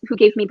specialist who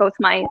gave me both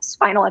my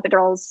spinal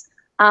epidurals,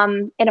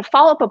 in a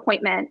follow-up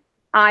appointment,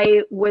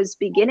 I was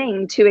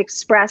beginning to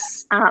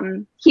express,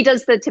 he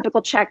does the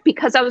typical check.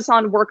 Because I was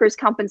on workers'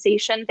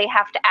 compensation, they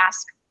have to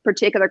ask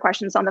particular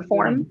questions on the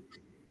form.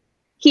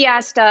 He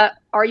asked,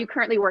 are you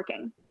currently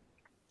working?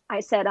 I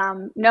said,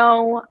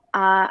 no,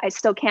 I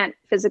still can't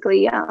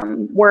physically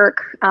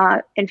work.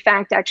 In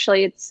fact,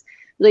 actually, it's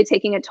really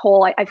taking a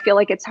toll. I feel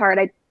like it's hard.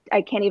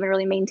 I can't even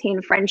really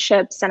maintain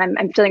friendships, and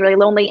I'm feeling really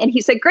lonely. And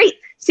he said, great,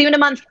 see you in a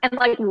month, and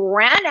like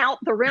ran out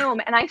the room.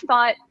 And I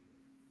thought,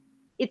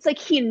 it's like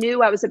he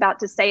knew I was about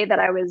to say that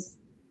I was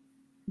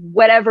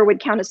whatever would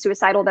count as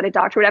suicidal, that a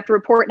doctor would have to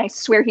report. And I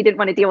swear he didn't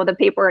want to deal with the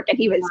paperwork, and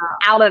he was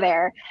out of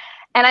there.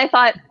 And I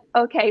thought,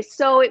 okay,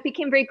 so it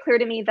became very clear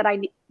to me that I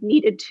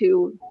needed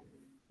to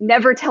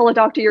never tell a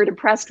doctor you're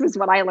depressed, was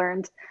what I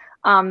learned.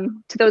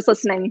 To those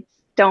listening,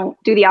 don't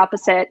do the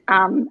opposite.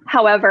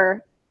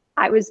 However,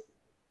 I was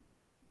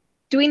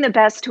doing the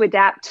best to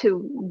adapt to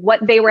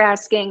what they were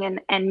asking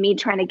and me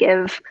trying to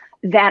give,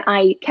 that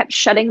I kept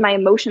shutting my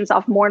emotions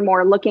off more and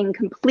more, looking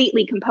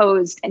completely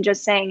composed and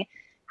just saying,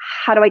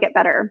 how do I get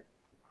better?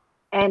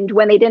 And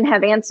when they didn't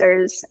have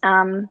answers,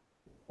 I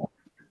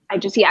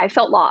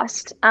felt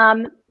lost.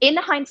 In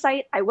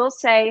hindsight, I will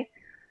say,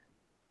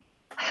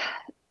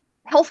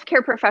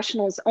 healthcare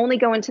professionals only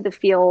go into the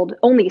field,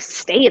 only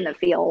stay in the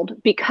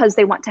field because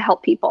they want to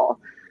help people.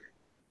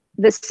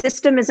 The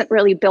system isn't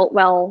really built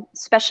well,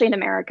 especially in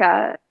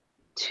America,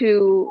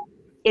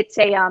 it's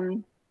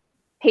a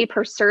pay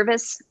per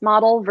service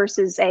model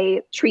versus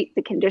a treat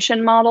the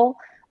condition model.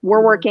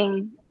 We're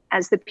working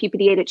as the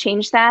PPDA to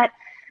change that.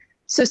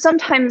 So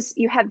sometimes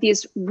you have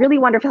these really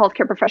wonderful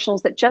healthcare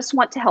professionals that just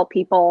want to help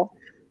people,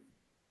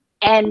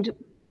 and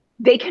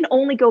they can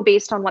only go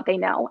based on what they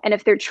know. And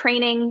if their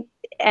training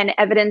and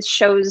evidence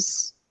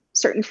shows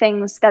certain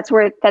things, that's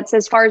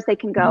as far as they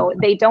can go.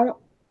 They don't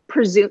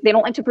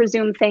like to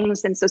presume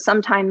things. And so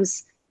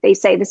sometimes they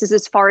say, this is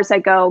as far as I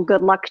go,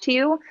 good luck to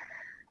you.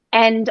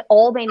 And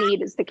all they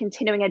need is the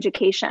continuing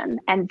education.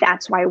 And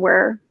that's why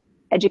we're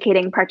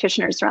educating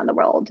practitioners around the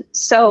world.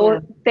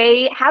 So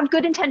they have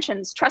good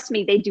intentions. Trust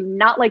me, they do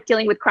not like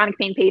dealing with chronic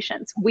pain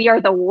patients. We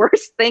are the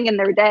worst thing in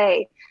their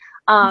day.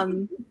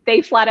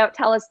 They flat out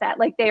tell us that,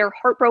 like, they are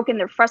heartbroken,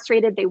 they're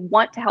frustrated, they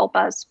want to help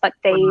us, but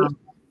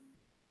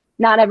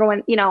not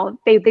everyone,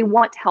 they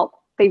want to help.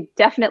 They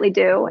definitely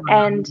do.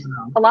 And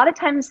a lot of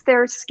times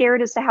they're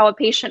scared as to how a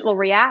patient will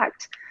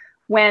react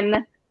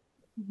when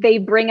they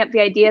bring up the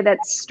idea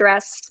that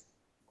stress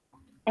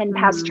and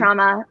past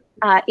trauma,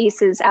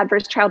 ACEs,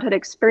 adverse childhood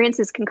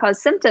experiences, can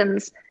cause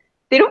symptoms.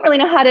 They don't really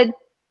know how to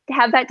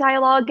have that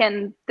dialogue,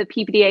 and the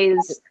PPDA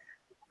is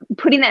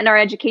putting that in our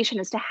education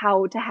as to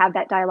how to have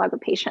that dialogue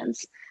with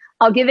patients.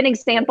 I'll give an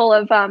example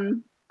of,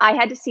 I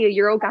had to see a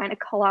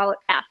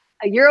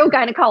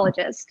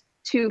urogynecologist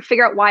to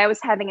figure out why I was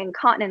having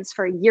incontinence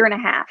for 1.5 years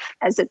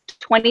as a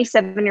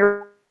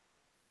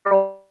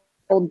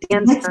 27-year-old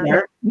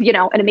dancer,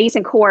 an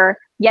amazing core,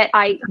 yet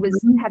I was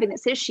having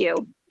this issue.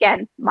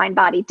 Again, mind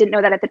body, didn't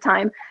know that at the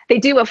time. They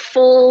do a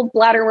full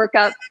bladder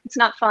workup. It's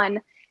not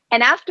fun.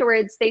 And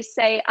afterwards they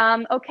say,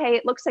 okay,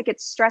 it looks like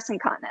it's stress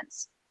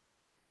incontinence.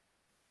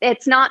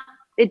 It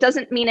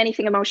doesn't mean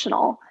anything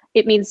emotional.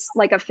 It means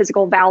like a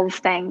physical valve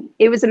thing.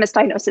 It was a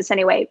misdiagnosis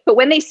anyway. But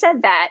when they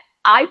said that,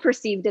 I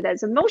perceived it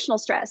as emotional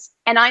stress.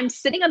 And I'm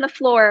sitting on the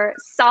floor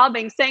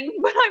sobbing, saying,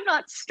 but I'm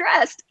not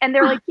stressed. And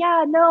they're like,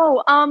 yeah,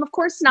 no, of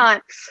course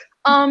not.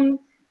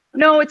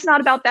 No, it's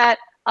not about that.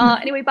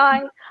 Anyway,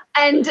 bye.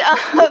 And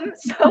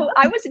so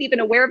I wasn't even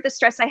aware of the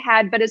stress I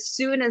had. But as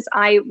soon as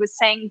I was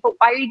saying, but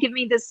why are you giving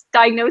me this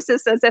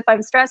diagnosis as if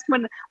I'm stressed,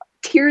 when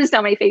tears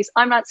down my face,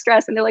 I'm not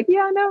stressed. And they're like,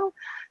 yeah, no.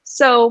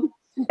 So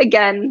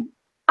again,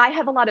 I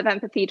have a lot of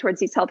empathy towards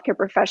these healthcare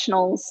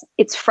professionals.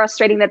 It's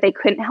frustrating that they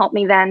couldn't help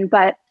me then,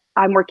 but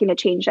I'm working to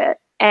change it.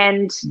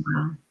 And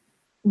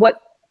what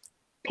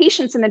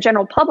patients and the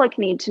general public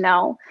need to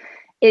know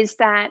is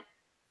that,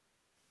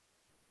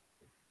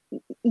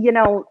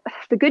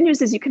 the good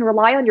news is you can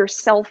rely on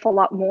yourself a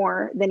lot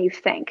more than you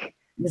think.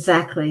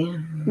 Exactly.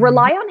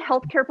 Rely on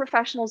healthcare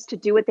professionals to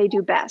do what they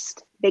do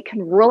best. They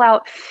can rule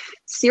out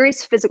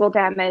serious physical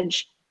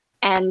damage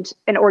and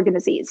an organ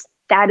disease.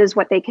 That is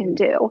what they can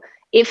do.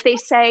 If they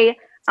say,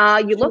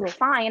 you look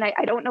fine,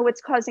 I don't know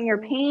what's causing your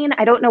pain,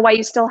 I don't know why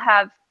you still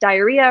have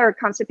diarrhea or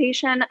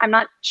constipation, I'm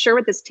not sure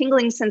what this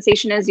tingling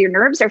sensation is, your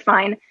nerves are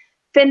fine,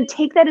 then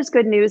take that as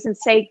good news and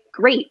say,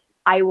 great,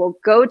 I will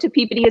go to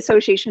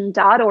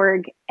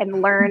ppdassociation.org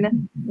and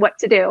learn what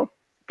to do.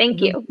 Thank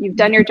you. You've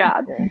done your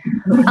job.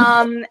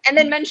 And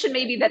then mention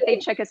maybe that they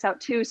check us out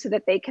too, so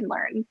that they can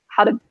learn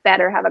how to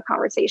better have a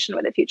conversation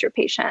with a future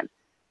patient.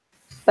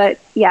 But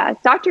yeah,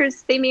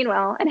 doctors, they mean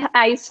well. And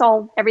I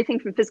saw everything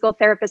from physical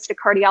therapists to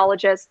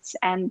cardiologists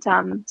and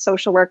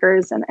social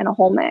workers and a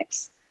whole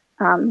mix.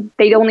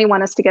 They only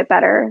want us to get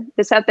better.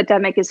 This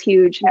epidemic is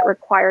huge and it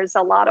requires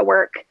a lot of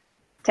work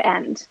to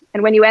end.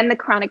 And when you end the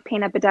chronic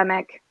pain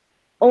epidemic,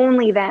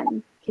 only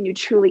then can you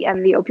truly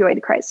end the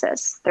opioid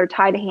crisis. They're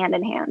tied hand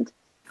in hand.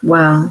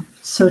 Wow,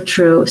 so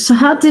true. So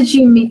how did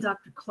you meet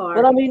Dr. Clark?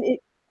 Well, I mean,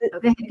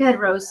 Go ahead,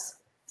 Rose.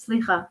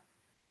 Slicha.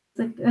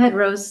 Go ahead,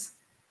 Rose.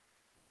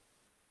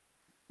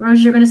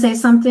 Rose, you're going to say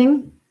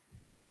something?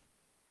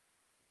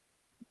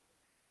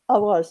 I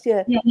was,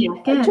 yeah.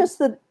 Just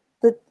that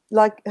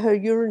like her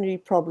urinary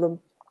problem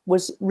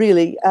was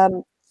really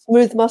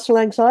smooth muscle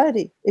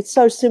anxiety. It's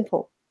so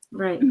simple.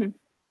 Right.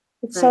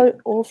 It's so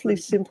awfully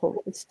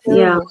simple. It's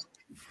terrible. Yeah.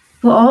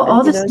 Well,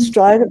 all this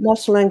striated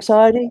muscle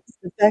anxiety,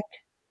 the back.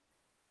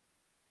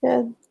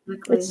 Yeah.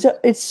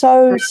 Exactly. It's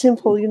so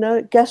simple,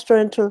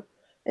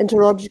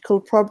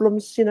 gastroenterological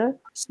problems,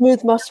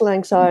 smooth muscle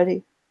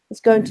anxiety. It's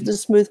going to the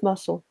smooth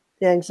muscle,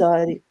 the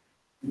anxiety.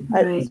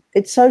 Right.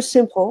 It's so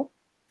simple,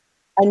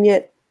 and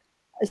yet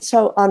it's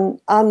so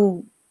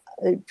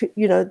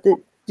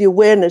the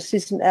awareness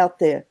isn't out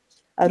there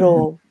at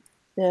all.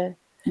 Yeah.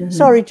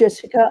 Sorry,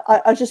 Jessica.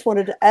 I just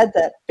wanted to add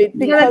that bit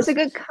because that's a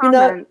good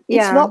comment.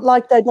 It's not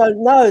like they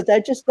don't know; they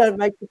just don't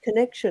make the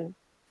connection.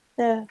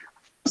 Yeah.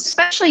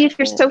 especially if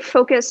you're so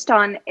focused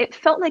on, it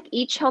felt like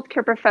each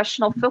healthcare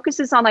professional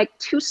focuses on like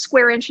 2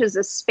 square inches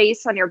of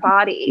space on your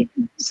body.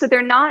 So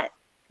they're not,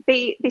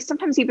 they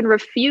sometimes even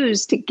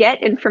refuse to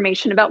get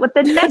information about what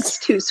the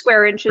next 2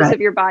 square inches of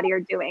your body are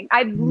doing.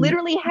 I've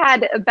literally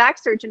had a back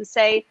surgeon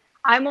say,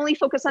 I'm only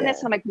focused on this.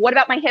 And I'm like, what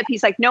about my hip?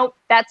 He's like, nope,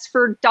 that's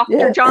for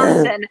Dr.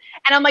 Johnson.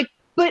 And I'm like,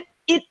 but,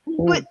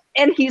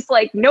 and he's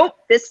like, nope,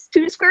 this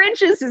 2 square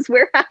inches is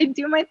where I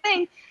do my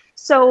thing.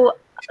 So,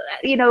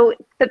 you know,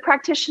 the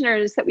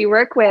practitioners that we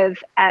work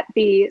with at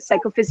the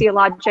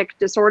Psychophysiologic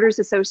Disorders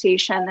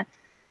Association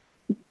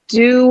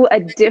do a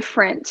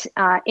different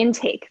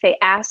intake. They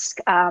ask,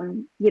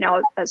 you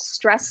know, a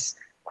stress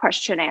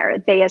questionnaire.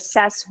 They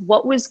assess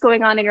what was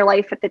going on in your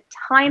life at the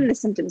time the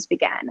symptoms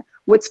began,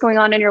 what's going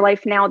on in your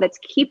life now that's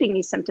keeping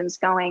these symptoms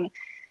going.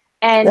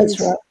 And,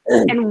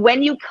 and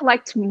when you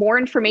collect more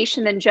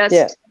information than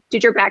just,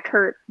 did your back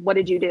hurt? What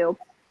did you do?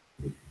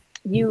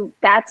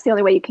 That's the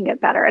only way you can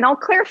get better. And I'll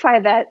clarify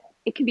that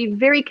it can be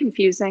very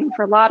confusing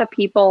for a lot of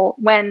people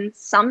when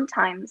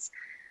sometimes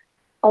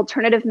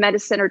alternative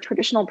medicine or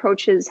traditional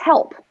approaches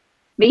help.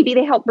 Maybe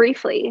they help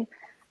briefly.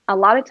 A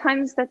lot of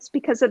times that's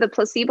because of the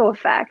placebo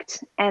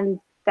effect, and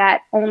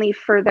that only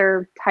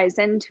further ties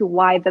into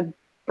why the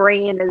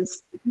brain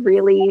is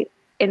really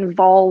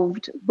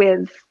involved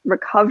with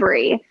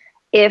recovery.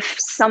 If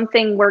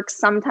something works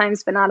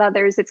sometimes but not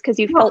others, it's because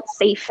you felt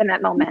safe in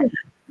that moment.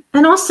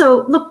 And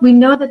also, look, we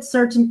know that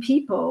certain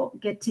people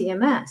get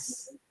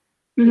TMS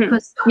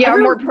because are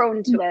more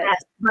prone to it.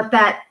 But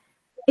that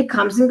it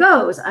comes and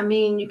goes. I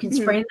mean, you can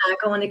sprain an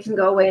ankle and it can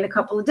go away in a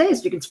couple of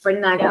days. You can sprain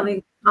an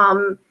ankle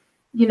and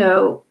you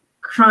know,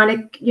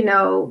 chronic, you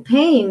know,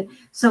 pain.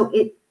 So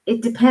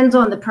it depends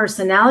on the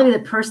personality, the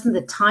person,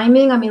 the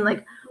timing. I mean,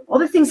 like all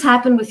the things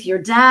happened with your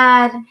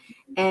dad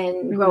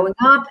and growing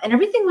up, and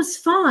everything was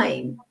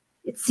fine.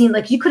 It seemed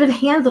like you could have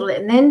handled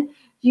it, and then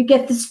you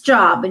get this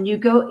job and you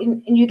go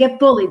and you get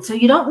bullied. So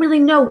you don't really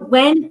know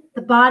when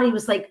the body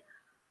was like,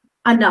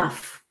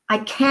 enough. I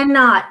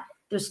cannot,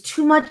 there's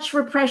too much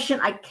repression.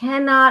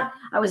 I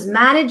was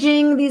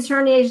managing these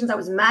herniations. I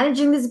was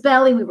managing this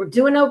belly. We were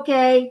doing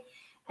okay.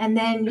 And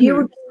then you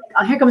were,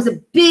 here comes a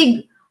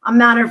big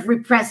amount of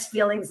repressed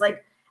feelings.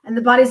 Like, and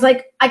the body's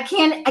like, I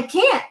can't.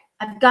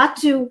 I've got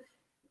to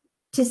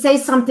say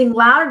something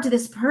louder to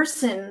this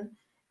person,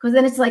 because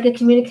then it's like a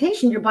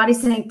communication. Your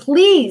body's saying,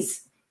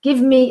 please,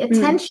 give me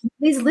attention.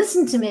 Please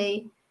listen to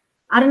me.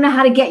 I don't know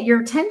how to get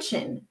your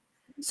attention.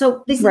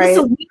 So this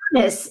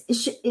awareness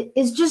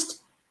is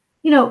just,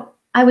 you know,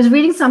 I was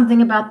reading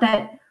something about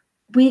that.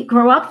 We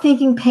grow up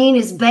thinking pain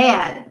is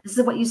bad. This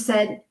is what you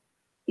said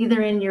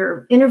either in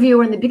your interview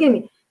or in the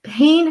beginning.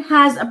 Pain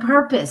has a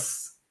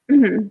purpose.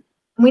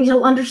 We need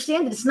to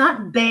understand that it's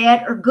not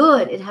bad or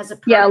good. It has a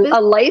purpose. Yeah, a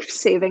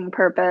life-saving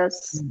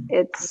purpose.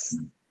 It's,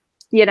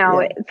 you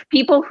know,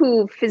 people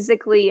who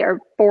physically are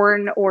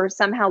born or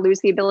somehow lose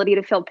the ability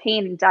to feel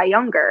pain and die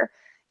younger.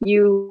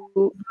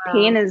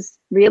 Pain is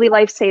really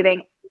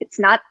life-saving. It's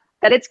not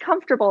that it's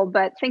comfortable,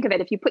 but think of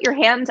it. If you put your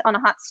hand on a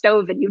hot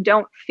stove and you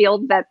don't feel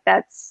that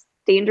that's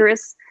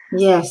dangerous.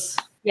 Yes.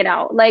 You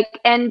know, like,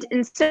 and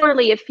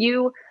similarly, if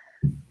you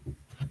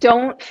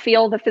don't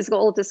feel the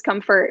physical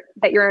discomfort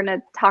that you're in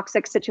a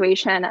toxic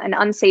situation, an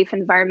unsafe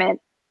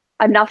environment,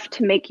 enough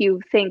to make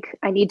you think,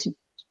 I need to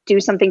do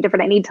something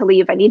different. I need to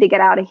leave. I need to get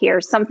out of here.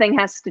 Something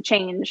has to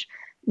change.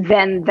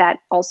 Then that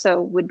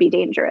also would be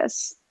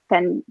dangerous.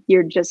 Then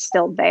you're just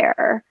still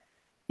there.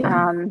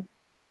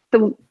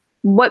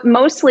 What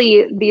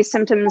mostly these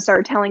symptoms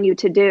are telling you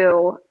to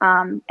do,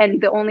 and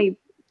the only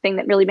thing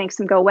that really makes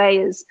them go away,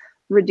 is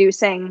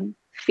reducing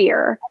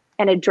fear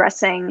and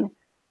addressing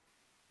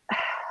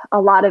a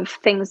lot of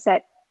things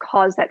that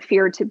cause that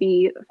fear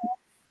to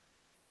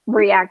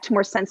react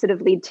more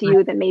sensitively to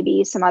you than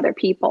maybe some other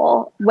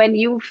people. When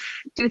you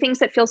do things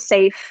that feel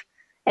safe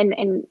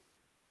and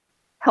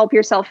help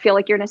yourself feel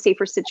like you're in a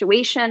safer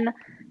situation,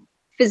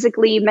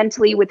 physically,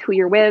 mentally, with who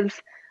you're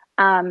with,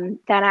 that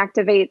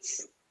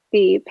activates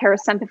the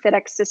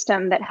parasympathetic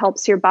system that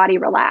helps your body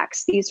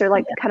relax. These are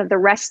like kind of the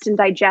rest and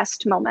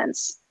digest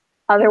moments.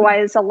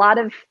 Otherwise, a lot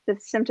of the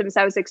symptoms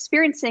I was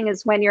experiencing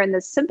is when you're in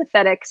the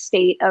sympathetic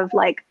state of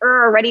like,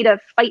 ready to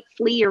fight,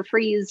 flee, or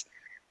freeze.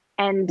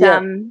 And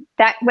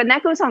that when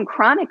that goes on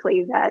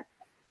chronically, that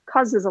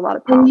causes a lot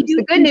of problems.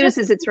 The good news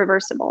is it's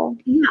reversible.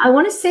 Yeah, I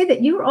want to say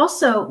that you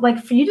also,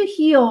 like, for you to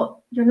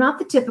heal, you're not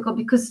the typical,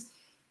 because,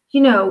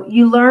 you know,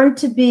 you learn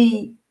to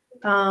be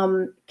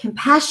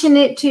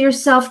compassionate to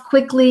yourself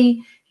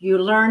quickly. You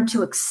learn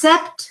to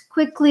accept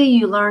quickly.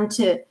 You learn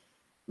to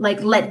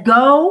like let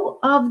go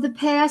of the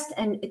past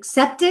and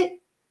accept it.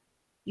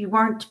 You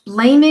weren't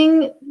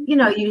blaming, you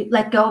know, you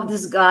let go of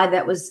this guy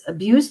that was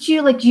abused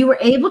you. Like you were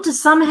able to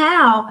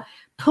somehow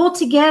pull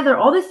together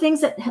all the things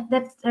that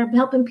are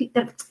helping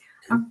people,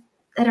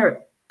 that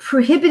are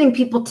prohibiting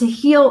people to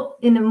heal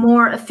in a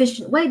more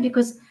efficient way,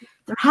 because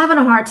they're having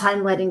a hard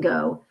time letting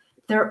go.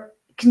 They're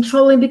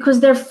controlling because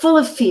they're full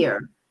of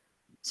fear.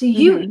 So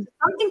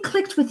something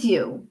clicked with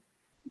you.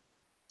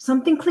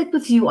 Something clicked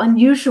with you,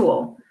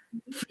 unusual.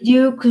 for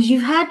you, because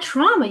you've had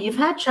trauma, you've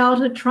had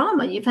childhood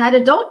trauma, you've had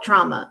adult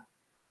trauma.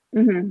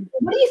 Mm-hmm.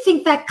 What do you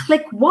think that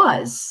click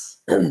was?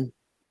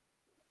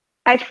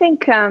 I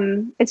think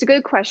it's a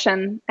good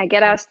question. I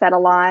get asked that a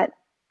lot.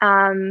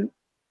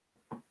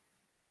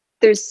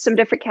 There's some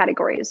different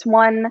categories.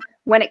 One,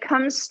 when it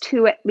comes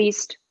to at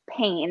least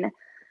pain,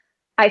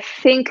 I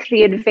think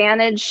the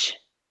advantage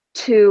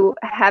to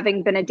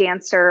having been a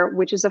dancer,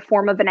 which is a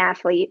form of an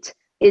athlete,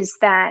 is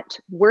that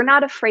we're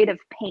not afraid of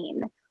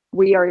pain.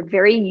 We are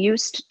very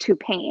used to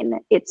pain.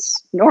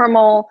 It's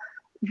normal.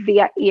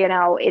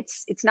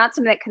 It's not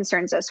something that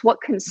concerns us.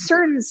 What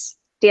concerns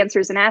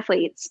dancers and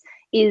athletes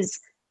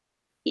is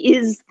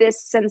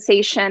this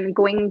sensation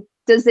going,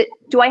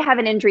 do I have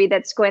an injury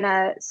that's going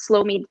to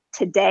slow me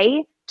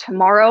today,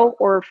 tomorrow,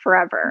 or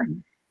forever?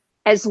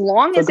 As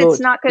long as it's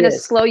not going to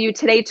slow you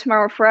today,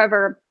 tomorrow,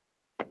 forever,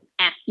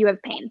 you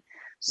have pain.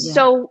 Yeah.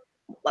 So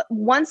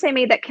once I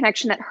made that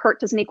connection that hurt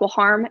doesn't equal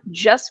harm,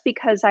 just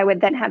because I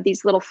would then have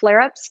these little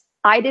flare-ups,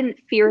 I didn't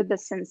fear the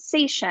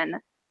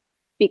sensation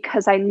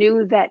because I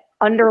knew that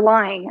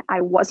underlying,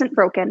 I wasn't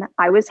broken,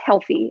 I was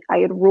healthy. I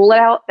had ruled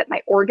out that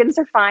my organs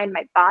are fine,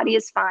 my body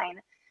is fine.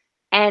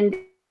 And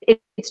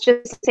it's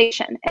just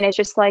sensation. And it's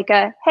just like,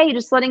 hey,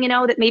 just letting you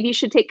know that maybe you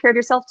should take care of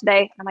yourself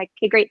today. And I'm like,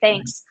 okay, great,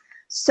 thanks.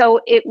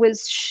 So it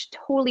was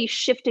totally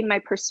shifting my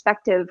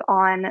perspective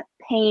on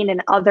pain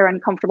and other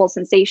uncomfortable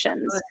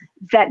sensations,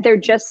 that they're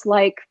just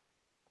like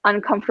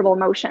uncomfortable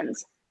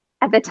emotions.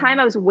 At the time,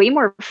 I was way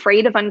more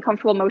afraid of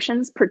uncomfortable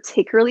emotions,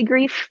 particularly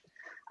grief.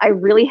 I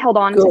really held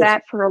on to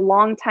that for a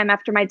long time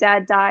after my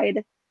dad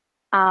died.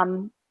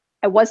 I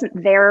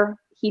wasn't there.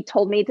 He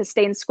told me to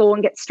stay in school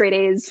and get straight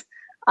A's.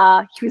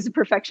 He was a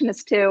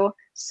perfectionist too.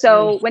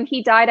 So when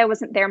he died, I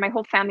wasn't there. My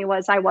whole family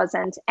was, I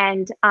wasn't.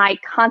 And I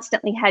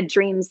constantly had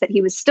dreams that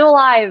he was still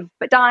alive,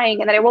 but dying.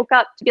 And then I woke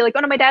up to be like,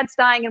 oh no, my dad's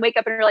dying, and wake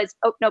up and realize,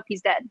 oh, nope,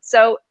 he's dead.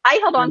 So I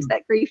held on to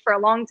that grief for a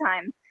long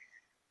time.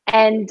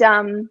 And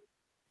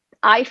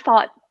I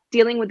thought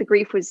dealing with the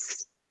grief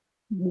was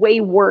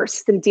way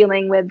worse than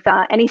dealing with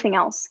anything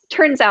else.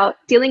 Turns out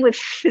dealing with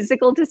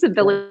physical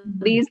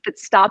disabilities that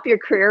stop your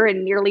career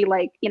and nearly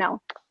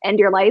end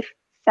your life,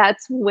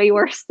 that's way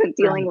worse than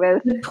dealing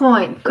with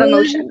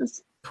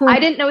emotions. I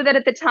didn't know that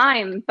at the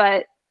time,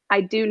 but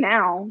I do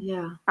now.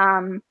 Yeah.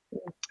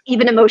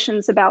 Even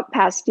emotions about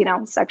past,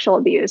 sexual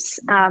abuse.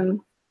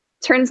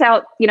 Turns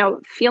out,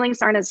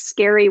 feelings aren't as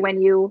scary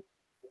when you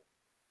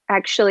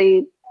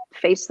actually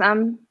face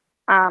them.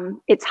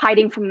 It's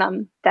hiding from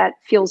them that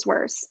feels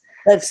worse.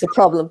 That's the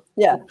problem.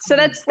 Yeah. So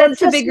that's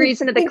a big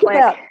reason of the click.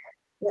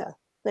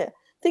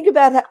 Think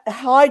about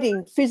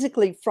hiding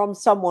physically from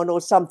someone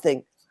or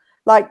something.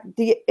 Like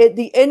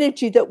the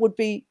energy that would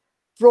be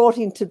brought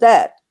into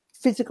that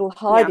physical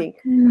hiding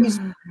is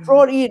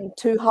brought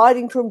into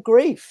hiding from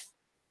grief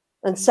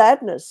and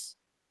sadness.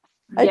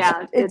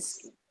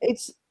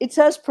 It's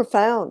as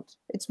profound.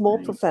 It's more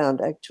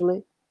profound,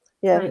 actually.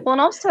 Yeah. Right. Well,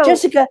 and also,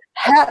 Jessica,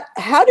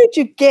 how did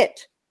you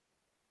get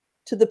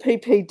to the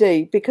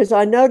PPD? Because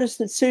I noticed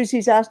that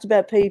Susie's asked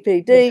about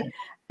PPD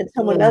and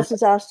someone else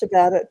has asked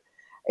about it.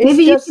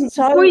 Maybe you can,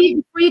 before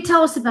you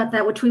tell us about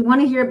that, which we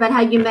want to hear about how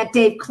you met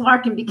Dave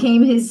Clark and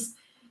became his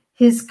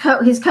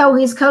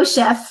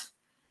co-chef.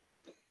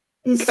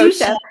 His sous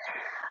chef.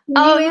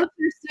 Can you answer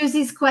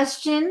Susie's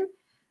question?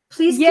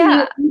 Please can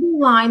you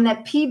underline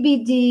that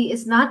PBD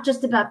is not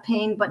just about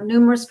pain, but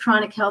numerous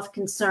chronic health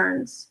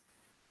concerns?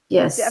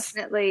 Yes.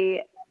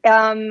 Definitely.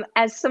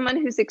 As someone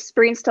who's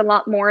experienced a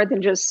lot more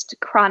than just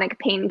chronic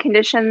pain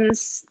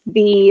conditions,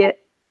 the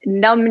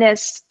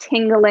numbness,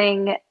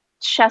 tingling,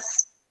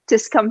 chest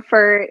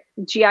discomfort,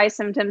 GI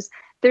symptoms,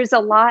 there's a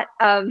lot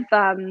of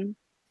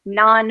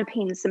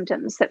non-pain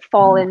symptoms that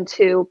fall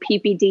into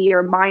PPD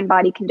or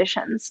mind-body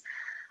conditions.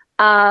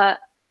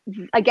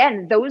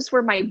 Again, those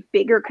were my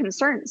bigger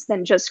concerns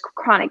than just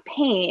chronic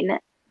pain.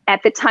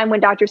 At the time when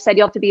doctors said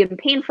you'll have to be in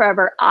pain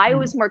forever, I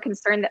was more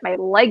concerned that my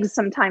legs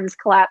sometimes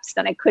collapsed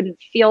and I couldn't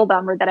feel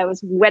them, or that I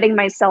was wetting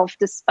myself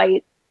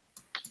despite,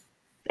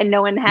 and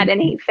no one had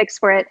any fix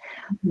for it.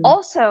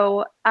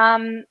 Also,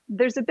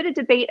 there's a bit of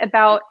debate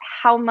about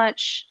how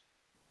much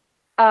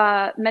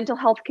mental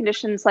health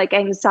conditions like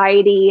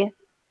anxiety,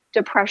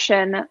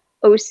 depression,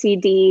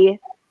 OCD,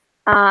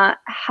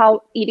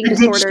 how eating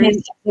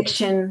disorders,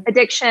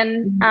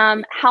 addiction,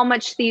 how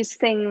much these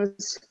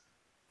things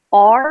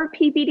are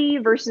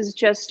PPD versus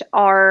just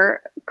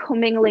are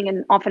commingling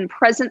and often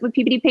present with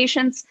PPD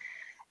patients.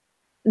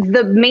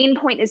 The main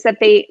point is that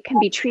they can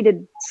be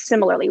treated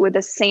similarly with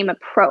the same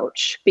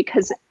approach,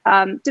 because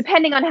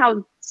depending on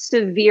how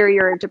severe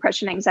your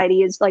depression,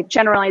 anxiety is, like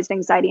generalized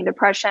anxiety and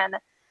depression,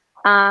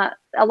 a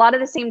lot of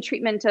the same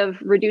treatment of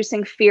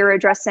reducing fear,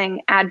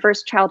 addressing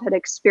adverse childhood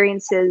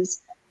experiences,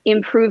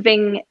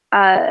 improving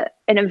an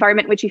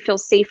environment in which you feel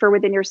safer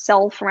within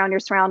yourself, around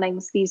your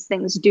surroundings, these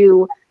things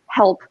do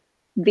help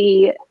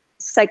the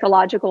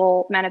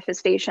psychological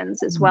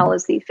manifestations as well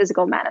as the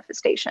physical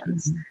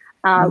manifestations.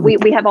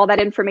 We have all that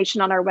information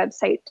on our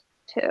website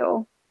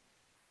too.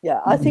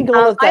 Yeah, I think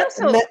all of that,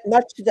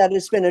 much of that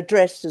has been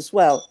addressed as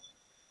well.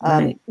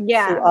 Right. through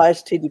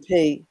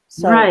ISTDP.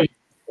 So Right.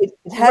 it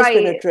has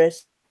been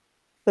addressed,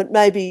 but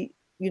maybe,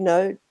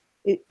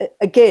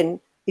 again,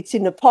 it's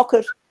in the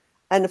pocket,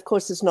 and of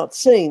course it's not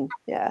seen.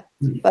 Yeah.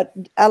 But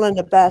Alan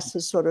Abbas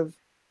has sort of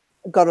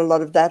got a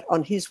lot of that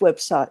on his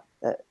website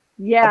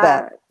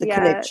about the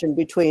connection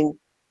between,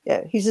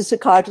 he's a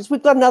psychiatrist.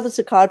 We've got another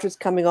psychiatrist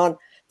coming on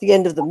the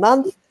end of the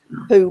month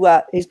who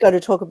is going to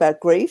talk about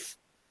grief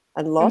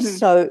and loss.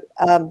 So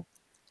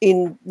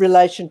in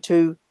relation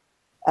to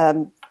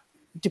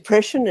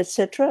depression,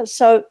 etc.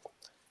 So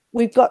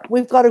we've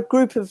got a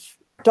group of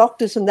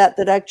doctors and that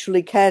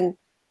actually can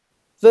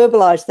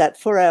verbalize that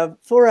for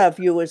our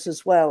viewers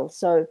as well.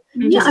 So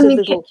yeah, I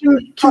mean, can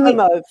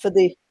promo for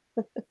the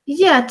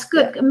yeah, it's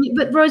good. I mean,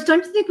 but Rose,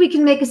 don't you think we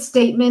can make a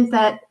statement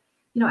that,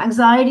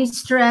 anxiety,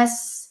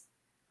 stress,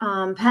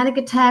 panic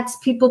attacks,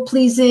 people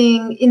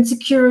pleasing,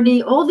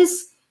 insecurity, all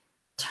this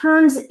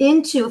turns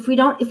into, if we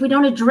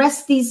don't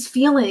address these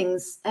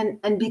feelings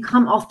and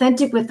become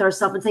authentic with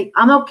ourselves and say,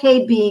 I'm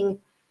okay being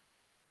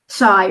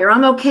shy, or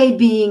I'm okay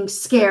being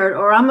scared,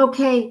 or I'm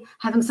okay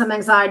having some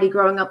anxiety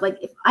growing up. Like,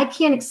 if I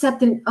can't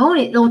accept and own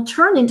it, it'll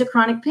turn into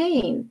chronic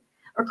pain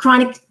or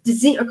chronic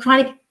disease or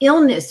chronic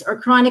illness or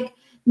chronic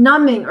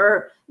numbing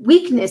or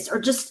weakness or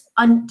just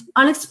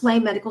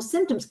unexplained medical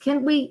symptoms.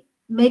 Can we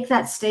make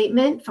that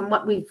statement from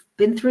what we've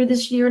been through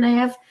this year and a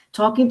half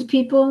talking to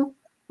people?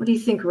 What do you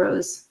think,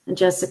 Rose and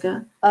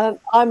Jessica?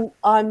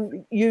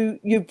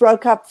 You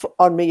broke up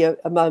on me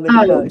a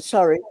moment ago.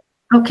 Sorry.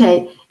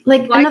 Okay.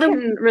 Like, I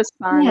can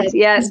respond.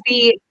 Yeah,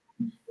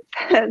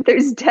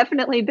 there's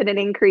definitely been an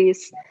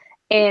increase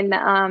in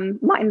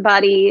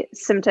mind-body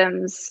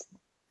symptoms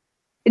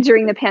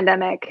during the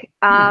pandemic.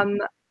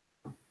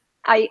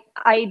 I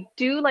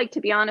do like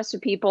to be honest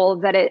with people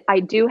that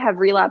I do have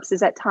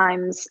relapses at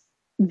times.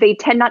 They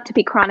tend not to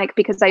be chronic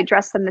because I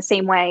address them the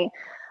same way.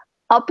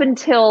 Up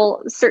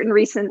until certain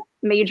recent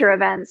major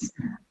events,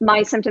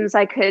 my symptoms,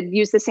 I could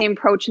use the same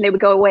approach and they would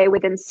go away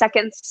within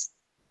seconds,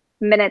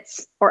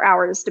 minutes, or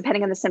hours,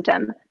 depending on the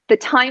symptom. The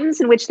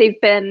times in which they've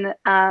been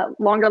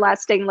longer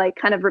lasting, like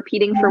kind of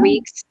repeating for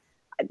weeks,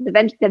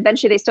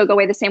 eventually they still go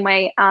away the same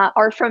way,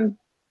 are from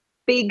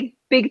big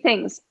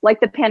things like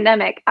the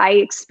pandemic. I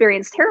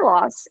experienced hair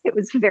loss. It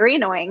was very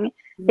annoying.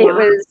 Wow. It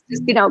was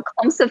just,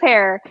 clumps of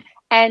hair.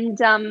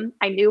 And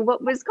I knew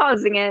what was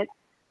causing it.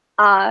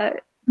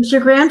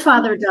 Your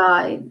grandfather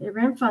died. Your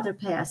grandfather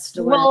passed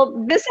away. Well,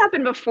 this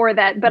happened before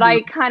that, but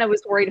I kind of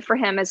was worried for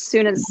him as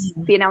soon as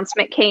the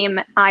announcement came.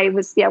 I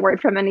was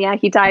worried for him, and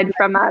he died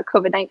from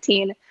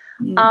COVID-19.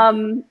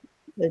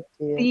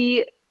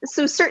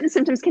 So certain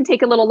symptoms can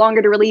take a little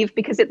longer to relieve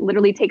because it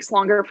literally takes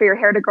longer for your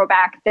hair to grow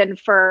back than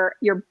for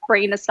your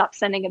brain to stop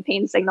sending a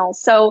pain signal.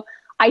 So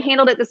I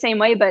handled it the same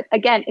way, but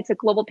again, it's a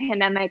global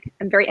pandemic.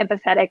 I'm very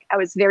empathetic. I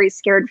was very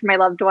scared for my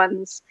loved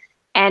ones.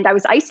 And I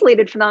was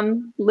isolated from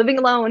them, living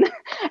alone.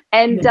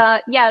 And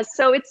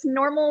so it's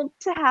normal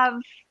to have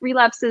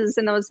relapses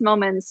in those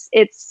moments.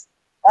 That's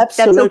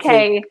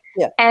okay.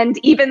 Yeah. And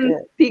even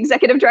the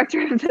executive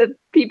director of the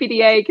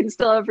PPDA can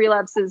still have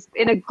relapses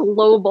in a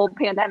global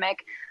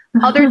pandemic.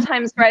 Other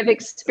times where I've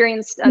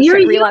experienced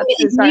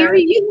relapses are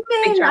big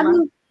trauma. I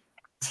mean,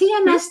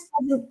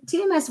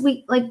 TMS,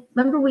 we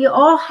remember we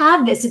all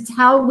have this. It's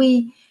how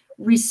we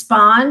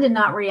respond and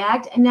not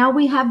react. And now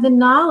we have the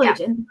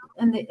knowledge and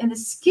the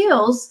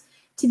skills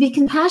to be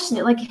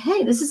compassionate. Like,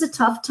 hey, this is a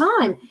tough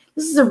time.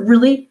 This is a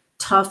really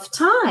tough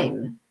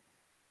time.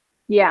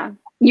 Yeah.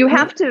 You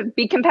have to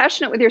be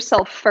compassionate with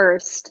yourself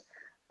first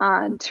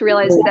to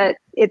realize that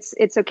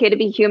it's okay to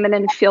be human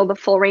and feel the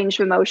full range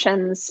of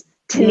emotions,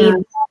 to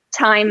need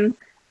time,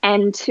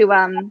 and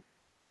to,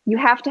 you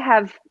have to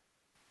have,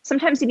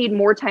 sometimes you need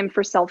more time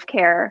for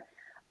self-care.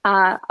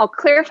 I'll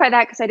clarify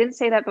that because I didn't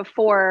say that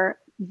before.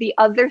 The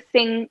other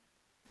thing,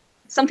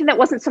 something that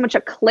wasn't so much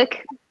a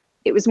click,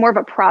 it was more of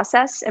a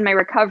process in my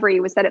recovery,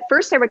 was that at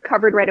first I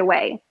recovered right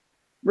away.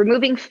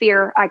 Removing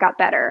fear, I got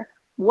better.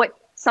 What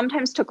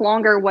sometimes took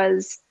longer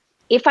was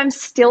if I'm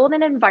still in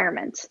an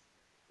environment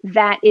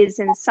that is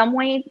in some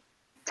way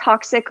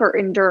toxic or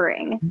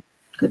enduring.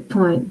 Good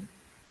point.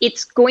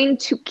 It's going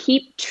to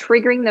keep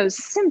triggering those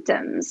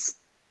symptoms.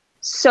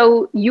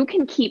 So you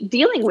can keep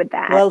dealing with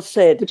that. Well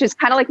said. Which is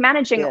kind of like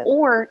managing,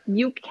 or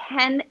you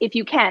can, if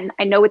you can,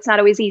 I know it's not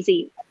always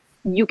easy,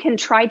 you can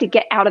try to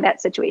get out of that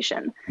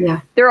situation.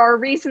 Yeah. There are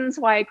reasons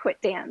why I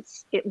quit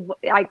dance.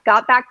 I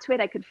got back to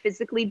it. I could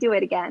physically do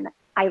it again.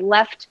 I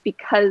left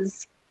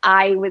because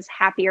I was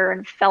happier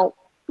and felt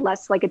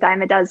less like a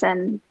dime a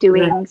dozen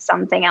doing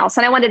something else.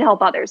 And I wanted to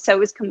help others. So it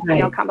was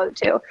combo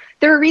too.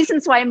 There are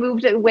reasons why I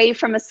moved away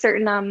from a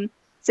certain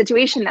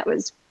situation that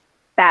was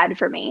bad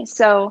for me.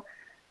 So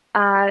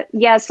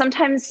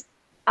sometimes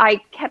I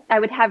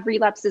would have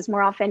relapses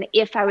more often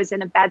if I was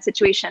in a bad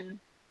situation.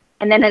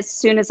 And then as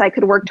soon as I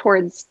could work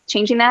towards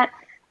changing that,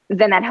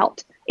 then that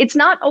helped. It's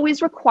not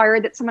always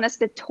required that someone has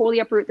to totally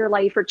uproot their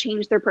life or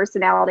change their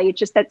personality. It's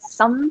just that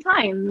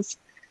sometimes,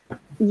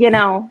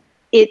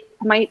 it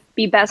might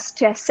be best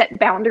to set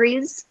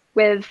boundaries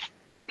with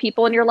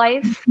people in your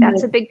life.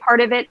 That's a big part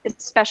of it,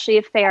 especially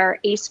if they are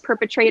ACE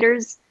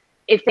perpetrators.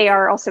 if they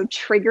are also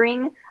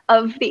triggering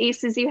of the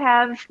ACEs you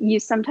have, you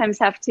sometimes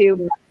have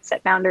to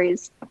set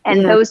boundaries,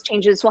 and those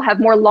changes will have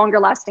more longer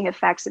lasting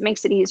effects. It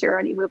makes it easier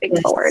on you moving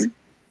forward.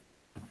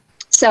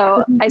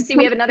 So I see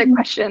we have another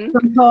question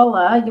from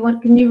Paula.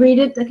 Can you read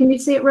it? Can you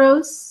see it,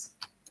 Rose?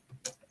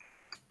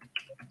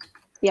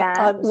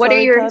 Yeah. What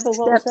are your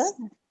steps?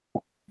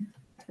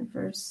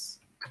 First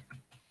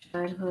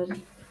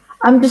childhood.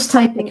 I'm just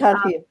typing.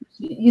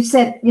 You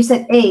said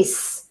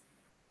ACE.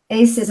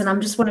 ACEs, and I'm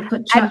just want to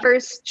put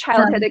adverse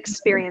childhood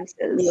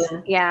experiences.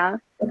 Yeah.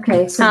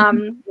 Okay.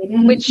 So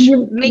which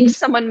makes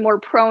someone more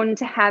prone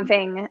to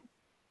having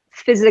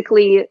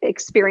physically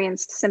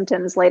experienced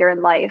symptoms later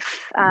in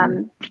life.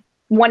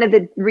 One of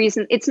the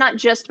reasons, it's not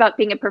just about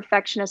being a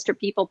perfectionist or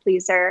people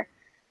pleaser.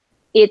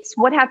 It's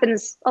what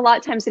happens a lot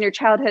of times in your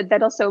childhood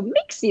that also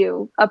makes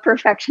you a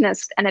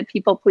perfectionist and a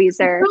people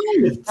pleaser.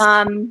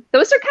 Right.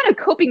 Those are kind of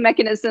coping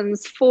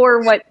mechanisms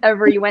for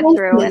whatever you went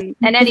through, and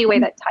any way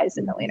that ties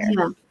into later.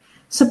 Yeah.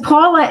 So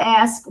Paula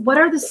asked, what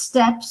are the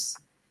steps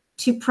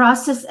to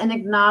process and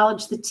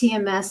acknowledge the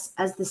TMS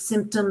as the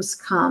symptoms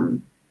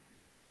come?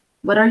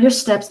 What are your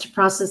steps to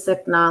process and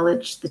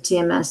acknowledge the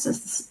TMS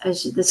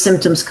as the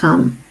symptoms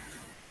come?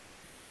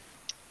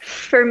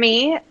 For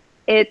me,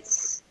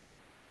 it's,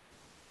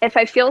 if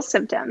I feel a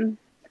symptom,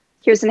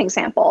 here's an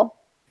example.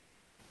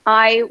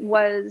 I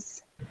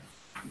was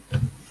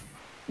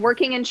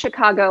working in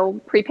Chicago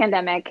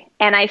pre-pandemic,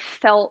 and I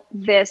felt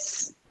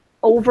this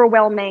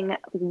overwhelming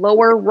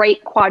lower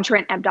right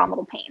quadrant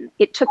abdominal pain.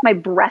 It took my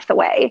breath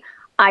away.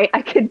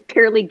 I could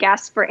barely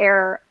gasp for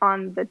air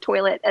on the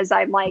toilet as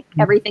I'm like,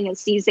 everything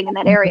is seizing in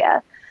that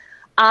area.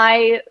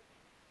 I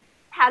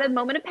had a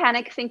moment of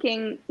panic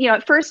thinking,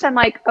 at first I'm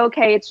like,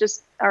 okay, it's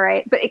just all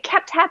right. But it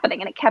kept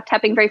happening, and it kept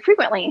happening very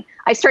frequently.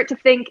 I start to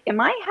think,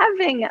 am I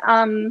having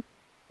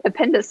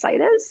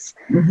appendicitis?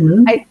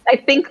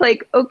 I think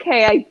like,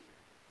 okay,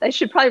 I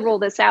should probably rule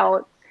this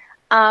out.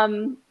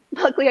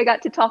 Luckily, I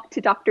got to talk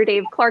to Dr.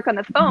 Dave Clark on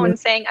the phone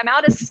saying, I'm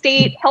out of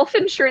state, health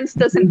insurance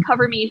doesn't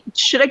cover me.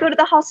 Should I go to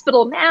the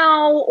hospital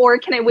now, or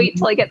can I wait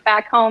till I get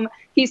back home?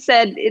 He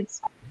said,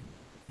 it's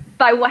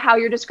by how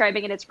you're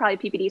describing it, it's probably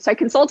PPD. So I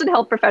consulted a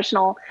health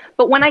professional,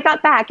 but when I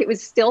got back, it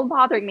was still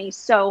bothering me.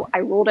 So I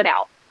ruled it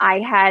out. I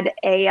had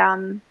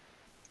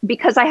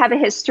because I have a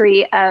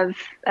history of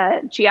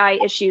GI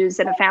issues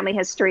and a family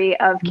history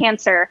of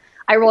cancer,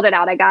 I ruled it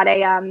out. I got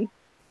a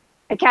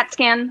CAT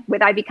scan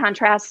with IV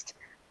contrast.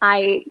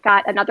 I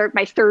got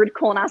my third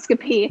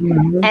colonoscopy,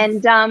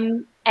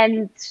 and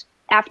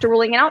after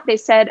ruling it out, they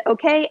said,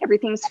 okay,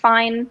 everything's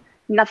fine.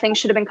 Nothing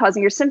should have been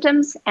causing your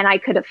symptoms. And I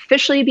could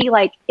officially be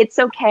like, it's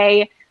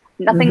okay.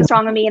 Nothing's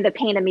wrong with me. And the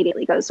pain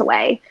immediately goes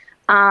away.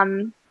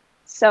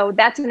 So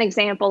that's an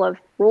example of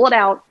rule it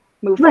out,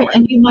 move forward.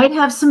 And you might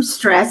have some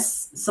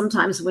stress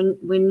sometimes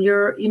when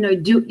you're,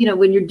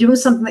 when you're doing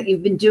something that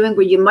you've been doing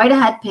where you might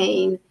have had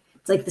pain.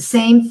 It's like the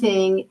same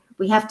thing.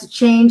 We have to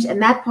change, and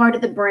that part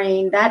of the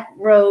brain, that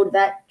road,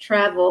 that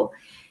travel.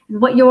 And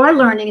what you are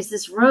learning is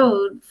this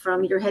road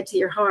from your head to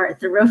your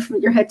heart, the road from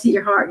your head to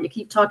your heart. You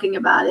keep talking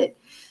about it.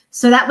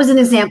 So that was an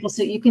example.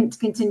 So you can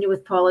continue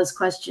with Paula's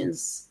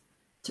questions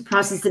to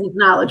process and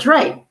acknowledge.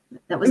 Right.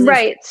 That was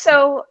right.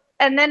 So,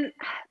 and then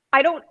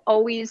I don't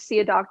always see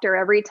a doctor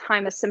every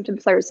time a symptom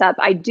flares up.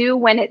 I do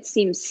when it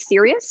seems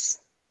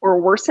serious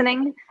or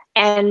worsening,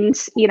 and,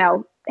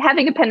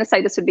 having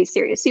appendicitis would be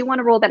serious. So you want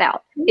to rule that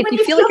out. If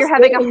you feel like you're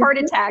having a heart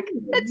attack,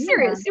 that's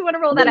serious. You want to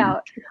rule that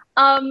out.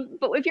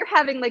 But if you're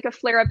having like a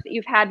flare-up that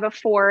you've had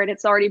before and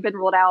it's already been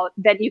ruled out,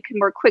 then you can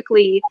more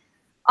quickly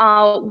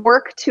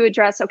work to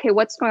address, okay,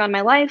 what's going on in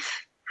my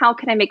life? How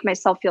can I make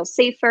myself feel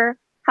safer?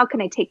 How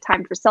can I take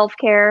time for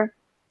self-care,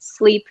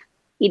 sleep,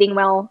 eating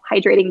well,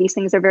 hydrating? These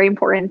things are very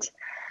important.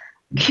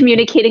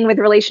 Communicating with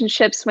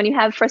relationships when you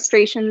have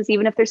frustrations,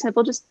 even if they're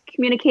simple, just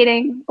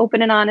communicating,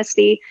 open and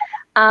honesty,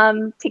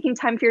 taking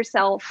time for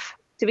yourself,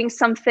 doing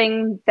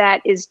something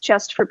that is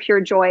just for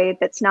pure joy,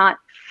 that's not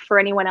for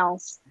anyone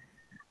else.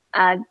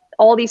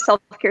 All these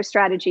self-care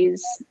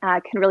strategies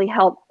can really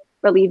help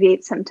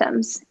alleviate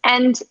symptoms.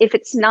 And if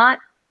it's not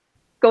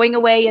going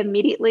away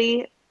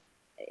immediately,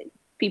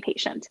 be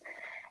patient.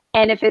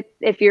 And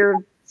if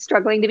you're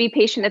struggling to be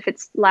patient, if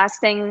it's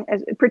lasting,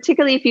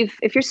 particularly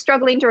if you're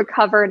struggling to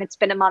recover and it's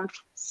been a month,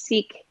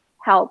 seek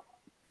help.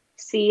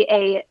 See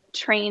a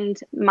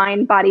trained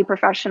mind-body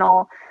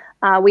professional.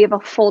 We have a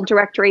full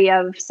directory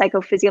of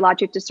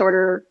psychophysiologic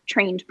disorder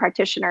trained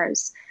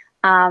practitioners.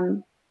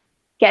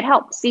 Get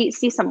help, see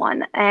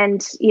someone,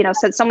 and so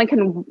that someone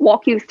can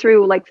walk you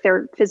through, like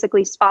they're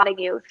physically spotting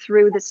you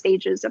through the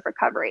stages of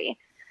recovery.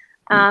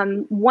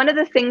 One of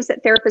the things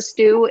that therapists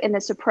do in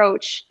this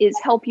approach is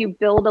help you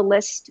build a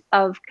list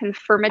of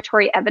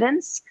confirmatory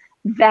evidence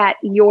that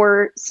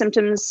your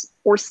symptoms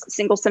or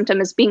single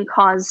symptom is being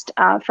caused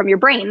from your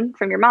brain,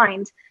 from your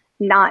mind,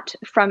 not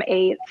from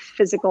a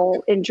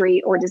physical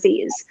injury or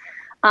disease.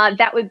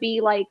 That would be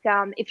like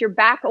if your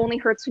back only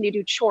hurts when you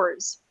do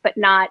chores, but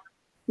not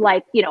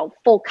like,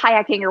 full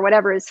kayaking or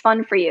whatever is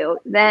fun for you,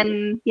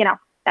 then,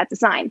 that's a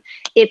sign.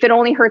 If it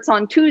only hurts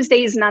on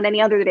Tuesdays, not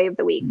any other day of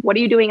the week, what are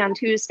you doing on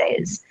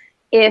Tuesdays?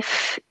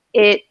 If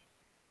it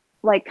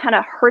like kind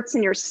of hurts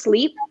in your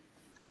sleep,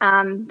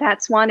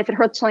 that's one. If it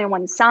hurts only on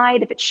one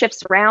side, if it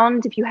shifts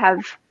around, if you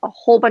have a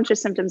whole bunch of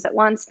symptoms at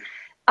once.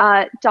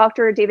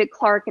 Dr. David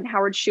Clark and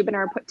Howard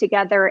Schubiner put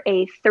together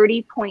a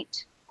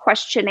 30-point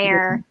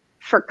questionnaire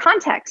for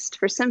context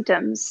for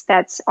symptoms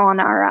that's on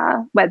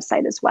our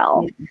website as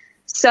well.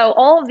 So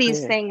all of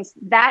these things,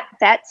 that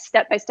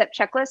step-by-step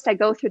checklist, I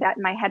go through that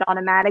in my head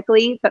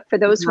automatically. But for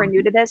those who are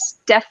new to this,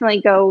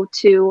 definitely go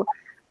to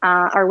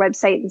our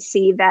website and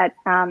see that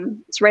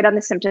it's right on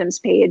the symptoms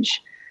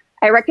page.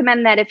 I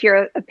recommend that if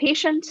you're a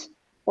patient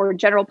or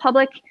general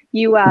public,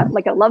 you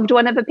like a loved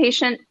one of a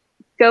patient,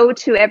 go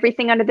to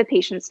everything under the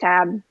patients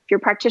tab. If you're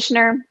a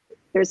practitioner,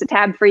 there's a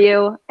tab for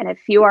you. And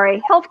if you are a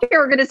healthcare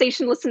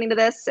organization listening to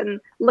this and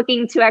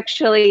looking to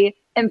actually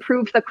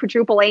improve the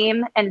quadruple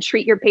aim and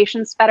treat your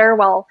patients better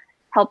while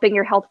helping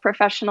your health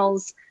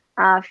professionals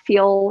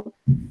feel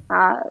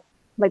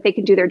like they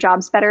can do their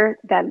jobs better,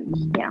 then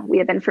yeah, we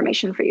have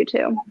information for you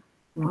too.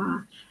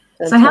 Wow.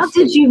 So how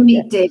did you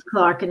meet Dave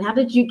Clark, and how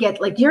did you get,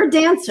 like, you're a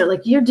dancer,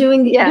 like you're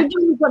doing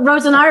what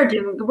Rose and I are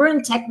doing. We're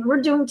in tech,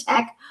 we're doing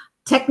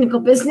technical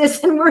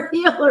business, and we're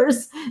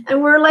healers,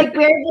 and we're like,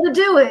 we're able to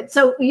do it.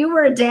 So you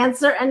were a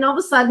dancer, and all of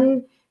a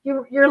sudden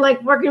you're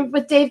like working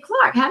with Dave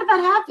Clark. How did that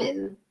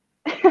happen?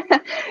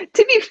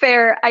 To be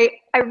fair, I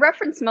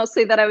reference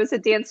mostly that I was a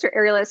dancer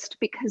aerialist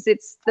because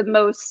it's the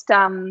most,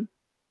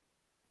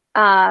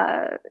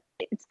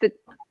 it's the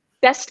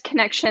best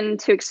connection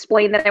to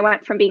explain that I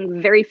went from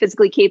being very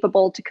physically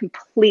capable to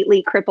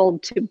completely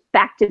crippled to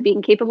back to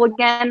being capable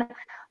again.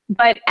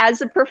 But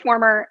as a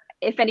performer,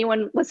 if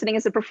anyone listening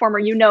is a performer,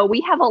 you know,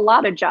 we have a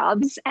lot of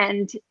jobs,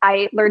 and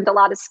I learned a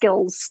lot of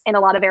skills in a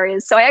lot of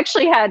areas. So I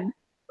actually had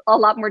a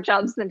lot more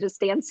jobs than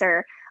just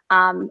dancer.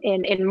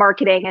 In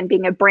marketing and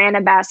being a brand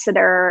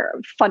ambassador,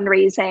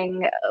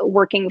 fundraising,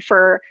 working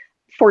for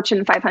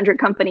Fortune 500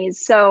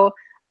 companies. So,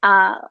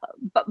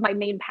 but my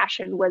main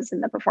passion was in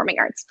the performing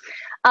arts.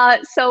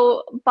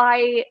 So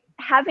by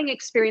having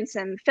experience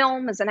in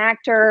film as an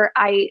actor,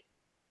 I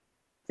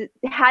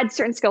had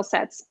certain skill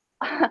sets.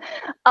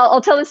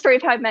 I'll tell the story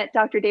of how I met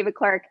Dr. David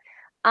Clark.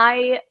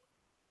 I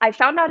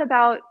found out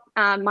about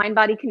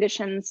mind-body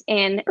conditions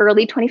in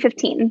early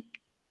 2015.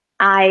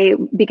 I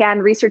began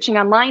researching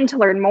online to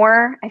learn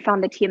more. I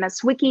found the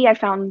TMS wiki. I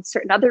found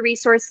certain other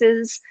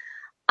resources.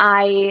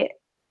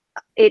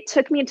 It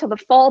took me until the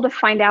fall to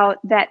find out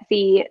that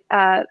the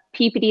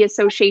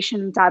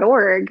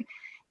ppdassociation.org,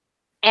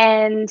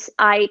 and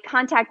I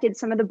contacted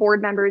some of the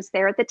board members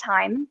there at the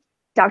time,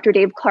 Dr.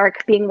 Dave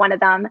Clark being one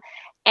of them.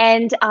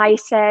 And I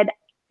said,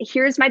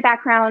 here's my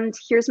background,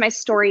 here's my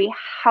story,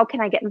 how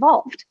can I get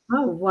involved?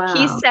 Oh, wow.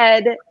 He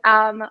said,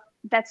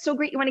 that's so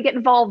great you want to get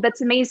involved.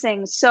 That's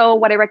amazing. So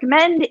what I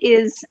recommend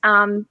is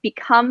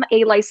become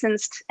a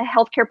licensed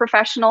healthcare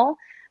professional.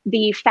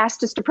 The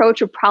fastest approach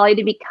would probably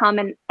to become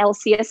an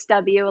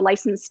LCSW, a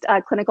licensed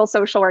clinical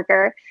social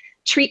worker,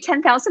 treat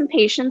 10,000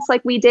 patients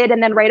like we did,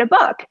 and then write a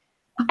book.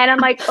 And I'm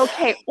like,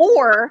 okay,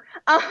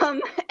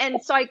 and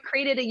so I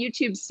created a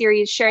YouTube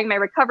series sharing my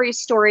recovery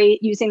story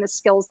using the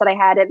skills that I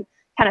had in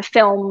kind of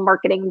film,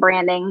 marketing,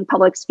 branding,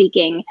 public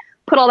speaking,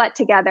 put all that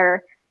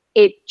together.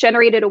 It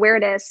generated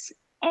awareness,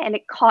 and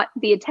it caught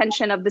the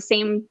attention of the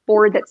same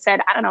board that said,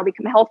 I don't know,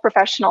 become a health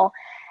professional.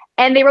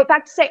 And they wrote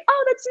back to say,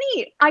 oh, that's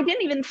neat. I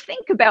didn't even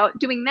think about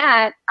doing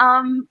that.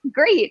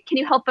 Great. Can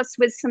you help us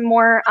with some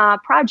more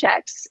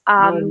projects?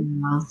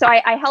 So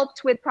I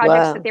helped with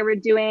projects that they were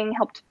doing,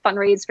 helped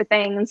fundraise for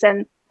things.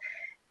 And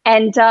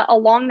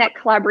along that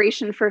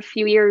collaboration for a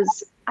few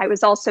years, I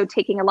was also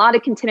taking a lot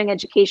of continuing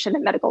education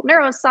in medical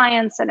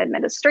neuroscience and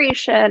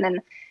administration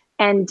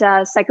and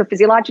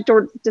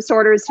psychophysiologic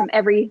disorders from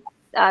every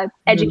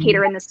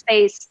educator in the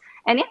space.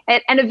 And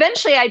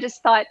eventually I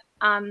just thought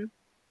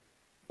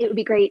it would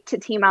be great to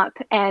team up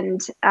and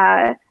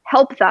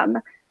help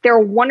them. They're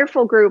a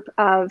wonderful group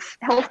of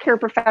healthcare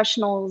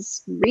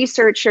professionals,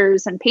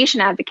 researchers, and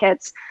patient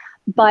advocates,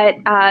 but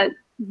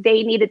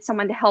they needed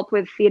someone to help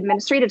with the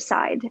administrative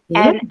side.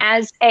 And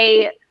as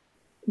a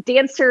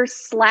dancer /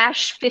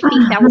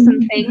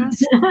 50,000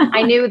 things,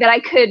 I knew that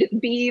I could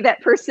be that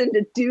person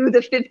to do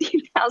the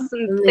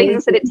 50,000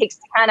 things that it takes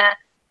to kind of,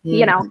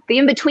 you know, the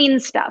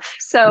in-between stuff.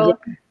 So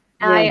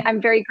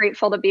I'm very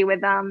grateful to be with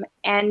them.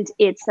 And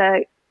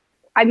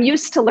I'm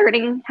used to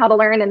learning how to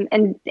learn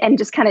and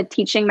just kind of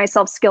teaching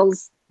myself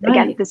skills.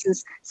 Again, this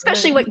is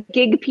especially what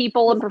gig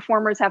people and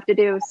performers have to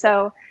do.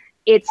 So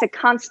it's a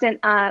constant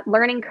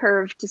learning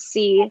curve to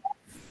see.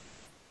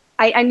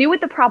 I knew what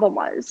the problem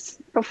was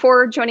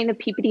before joining the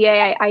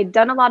PPDA. I'd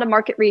done a lot of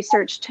market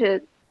research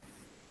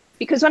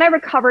because when I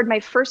recovered, my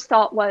first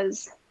thought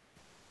was,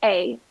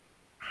 A,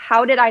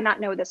 how did I not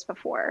know this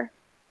before?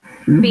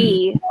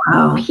 B,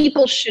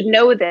 people should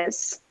know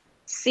this.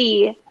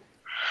 C,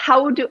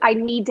 how do I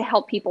need to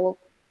help people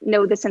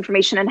know this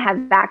information and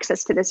have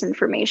access to this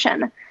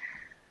information?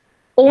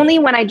 Only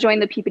when I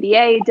joined the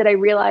PPDA did I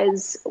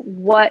realize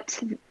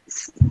what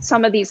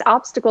some of these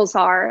obstacles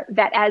are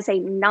that as a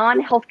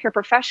non-healthcare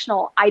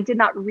professional, I did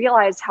not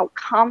realize how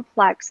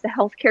complex the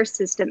healthcare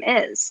system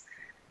is.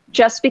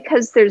 Just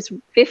because there's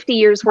 50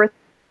 years worth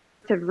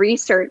of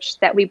research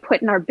that we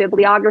put in our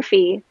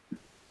bibliography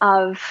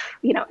of,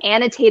 you know,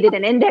 annotated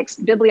and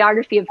indexed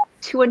bibliography of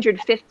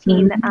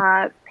 215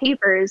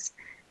 papers,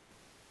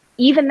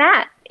 even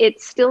that,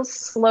 it's still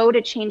slow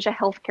to change a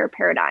healthcare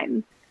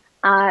paradigm.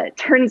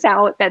 Turns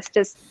out that's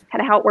just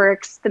kind of how it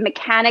works. The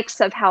mechanics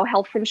of how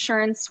health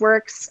insurance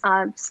works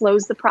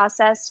slows the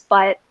process,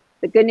 but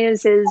the good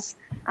news is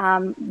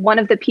one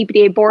of the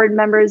PPDA board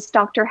members,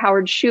 Dr.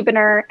 Howard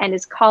Schubiner, and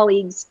his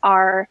colleagues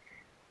are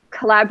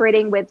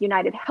collaborating with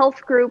United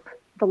Health Group,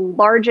 the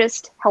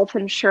largest health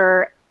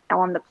insurer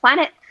on the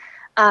planet,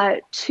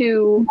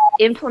 to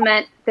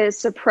implement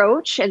this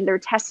approach, and they're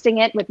testing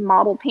it with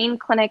model pain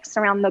clinics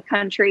around the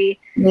country.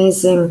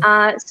 Amazing.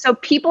 So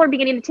people are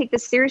beginning to take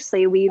this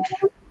seriously.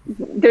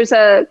 There's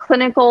a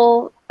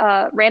clinical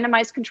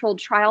randomized controlled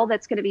trial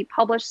that's going to be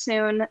published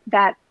soon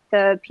that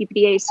the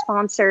PPDA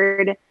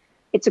sponsored.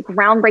 It's a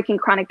groundbreaking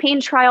chronic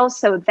pain trial,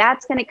 so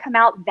that's going to come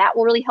out. That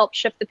will really help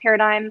shift the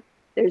paradigm.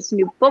 There's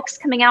new books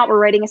coming out. We're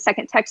writing a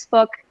second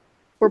textbook.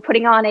 We're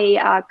putting on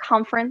a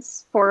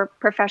conference for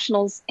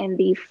professionals in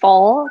the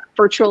fall,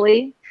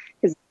 virtually,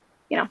 because,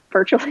 you know,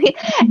 virtually.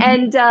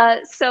 And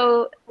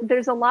so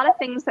there's a lot of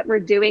things that we're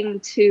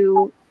doing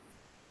to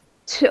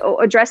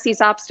address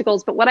these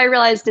obstacles. But what I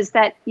realized is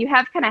that you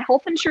have kind of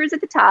health insurers at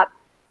the top,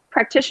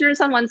 practitioners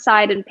on one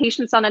side and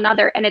patients on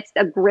another, and it's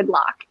a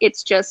gridlock.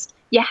 It's just,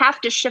 you have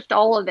to shift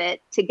all of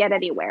it to get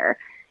anywhere.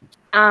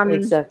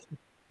 Exactly.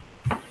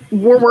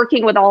 We're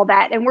working with all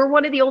that, and we're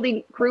one of the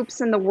only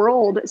groups in the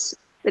world,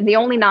 the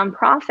only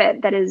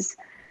nonprofit that is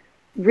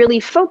really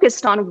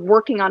focused on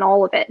working on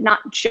all of it, not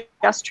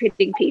just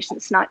treating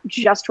patients, not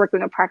just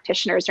working with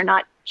practitioners, or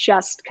not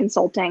just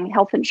consulting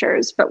health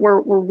insurers, but we're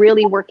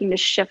really working to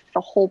shift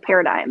the whole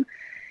paradigm.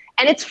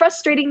 And it's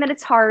frustrating that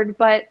it's hard,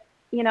 but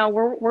you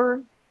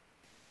know,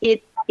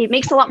 it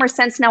makes a lot more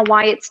sense now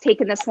why it's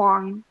taken this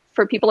long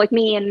for people like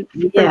me and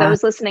for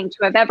those listening to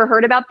have ever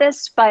heard about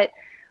this. But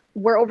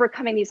we're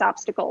overcoming these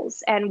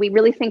obstacles, and we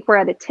really think we're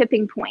at a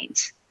tipping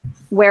point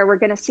where we're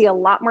going to see a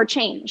lot more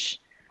change.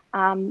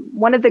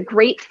 One of the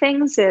great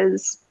things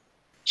is,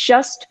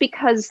 just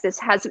because this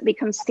hasn't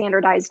become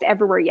standardized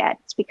everywhere yet,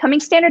 it's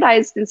becoming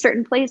standardized in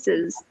certain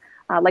places,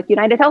 like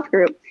United Health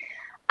Group,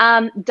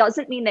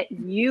 doesn't mean that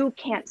you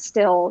can't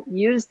still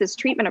use this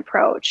treatment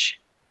approach.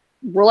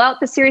 Rule out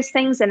the serious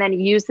things and then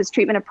use this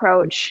treatment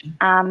approach.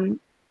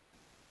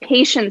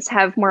 Patients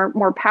have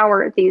more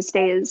power these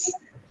days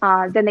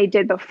than they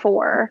did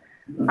before.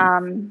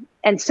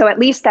 And so at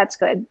least that's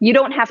good. You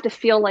don't have to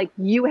feel like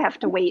you have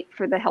to wait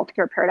for the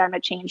healthcare paradigm to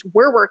change.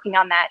 We're working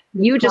on that.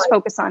 You just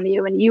focus on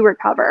you and you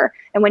recover.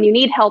 And when you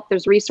need help,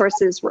 there's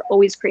resources. We're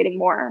always creating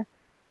more.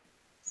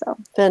 So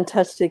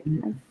fantastic.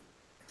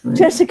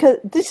 Jessica,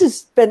 this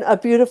has been a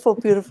beautiful,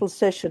 beautiful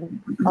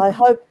session. I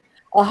hope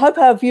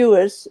our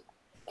viewers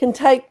can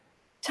take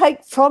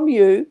from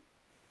you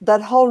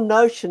that whole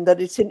notion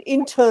that it's an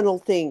internal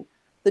thing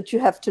that you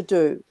have to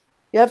do.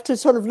 You have to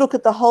sort of look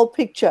at the whole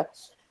picture.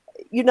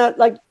 You know,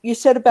 like you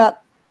said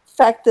about the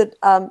fact that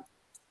I've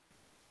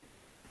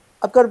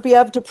got to be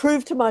able to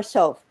prove to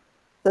myself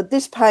that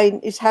this pain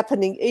is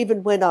happening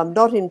even when I'm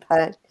not in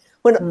pain,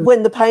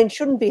 when the pain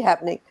shouldn't be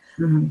happening.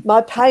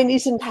 My pain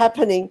isn't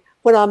happening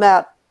when I'm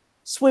out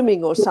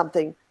swimming or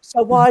something.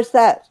 So why is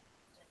that?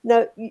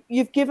 No,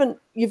 you've given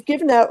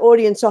our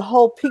audience a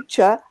whole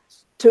picture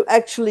to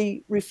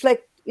actually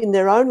reflect in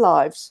their own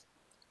lives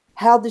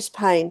how this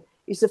pain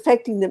is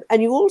affecting them.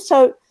 And you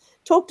also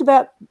talked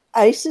about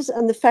ACEs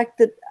and the fact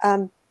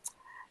that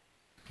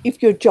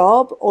if your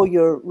job or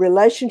your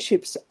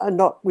relationships are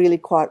not really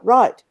quite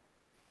right,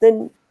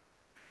 then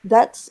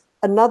that's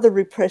another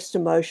repressed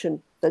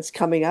emotion that's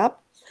coming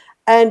up,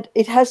 and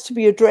it has to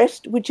be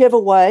addressed whichever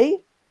way,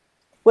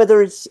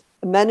 whether it's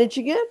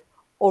managing it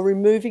or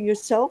removing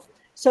yourself.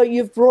 So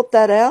you've brought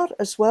that out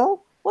as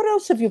well. What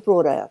else have you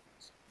brought out?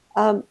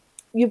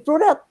 You've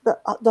brought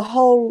out the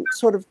whole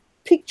sort of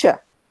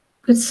picture.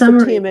 Good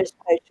summary. TMS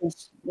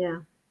patients. Yeah.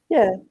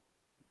 Yeah.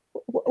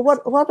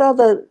 What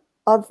other?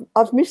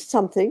 I've missed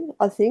something,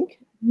 I think.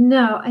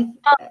 No,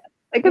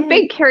 like a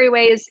big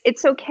carryaway is,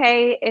 it's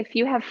okay if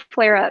you have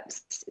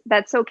flare-ups.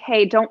 That's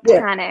okay. Don't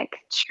panic.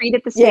 Treat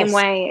it the same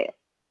way.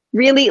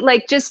 Really,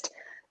 like, just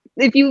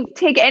if you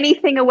take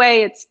anything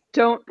away, it's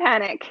don't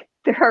panic.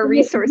 There are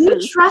resources.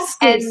 You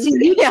trusted.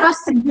 You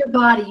trusted your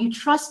body. You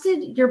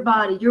trusted your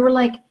body. You were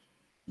like,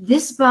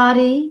 this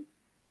body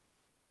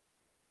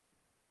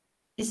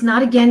is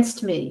not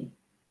against me.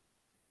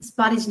 This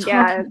body's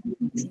trying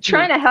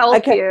to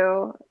help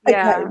you.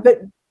 Yeah. Okay.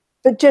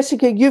 But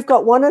Jessica, you've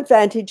got one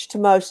advantage to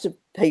most of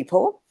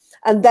people,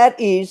 and that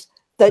is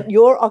that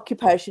your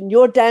occupation,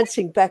 your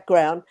dancing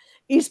background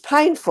is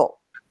painful.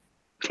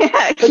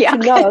 But you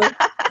know,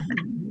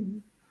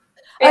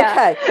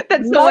 okay,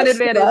 that's the one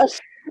advantage.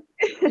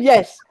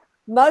 Yes,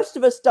 most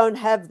of us don't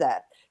have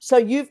that. So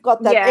you've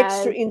got that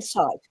extra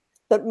insight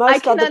that most I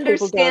can other people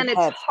understand don't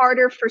it's have.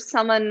 harder for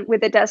someone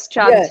with a desk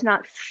job to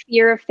not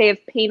fear if they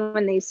have pain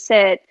when they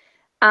sit.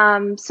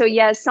 So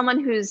yeah,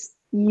 someone who's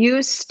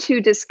used to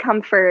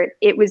discomfort,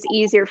 it was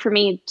easier for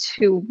me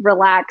to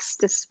relax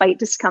despite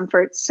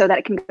discomfort so that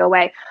it can go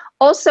away.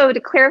 Also, to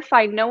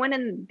clarify, no one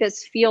in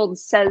this field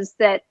says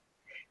that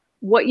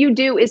what you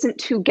do isn't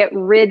to get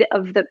rid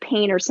of the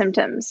pain or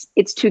symptoms.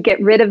 It's to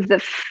get rid of the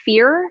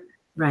fear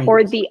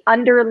or the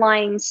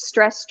underlying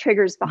stress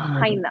triggers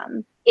behind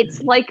them.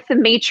 It's like the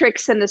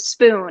matrix and the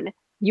spoon.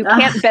 You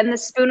can't bend the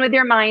spoon with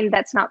your mind.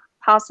 That's not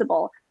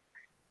possible.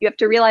 You have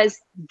to realize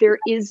there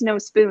is no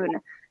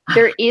spoon.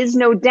 There is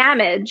no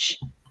damage.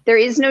 There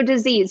is no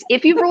disease.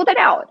 If you've ruled it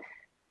out,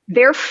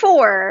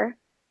 therefore,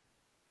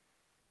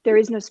 there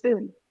is no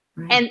spoon.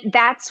 And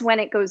that's when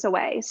it goes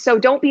away. So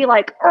don't be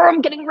like, oh,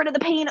 I'm getting rid of the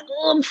pain.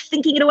 Oh, I'm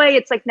thinking it away.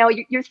 It's like, no,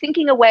 you're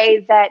thinking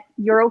away that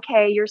you're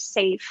okay, you're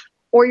safe,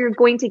 or you're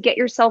going to get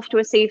yourself to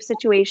a safe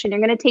situation.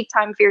 You're going to take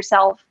time for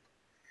yourself.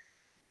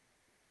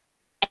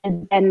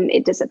 And then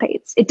it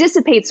dissipates. It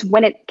dissipates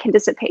when it can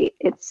dissipate.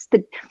 It's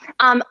the,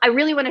 I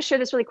really want to share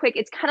this really quick.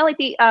 It's kind of like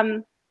the,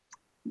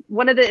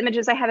 one of the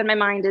images I have in my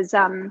mind is,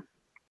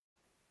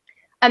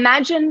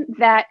 imagine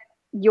that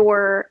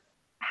your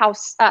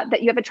house,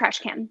 that you have a trash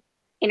can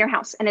in your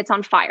house and it's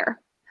on fire.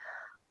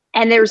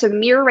 And there's a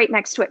mirror right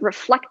next to it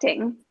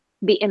reflecting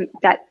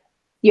that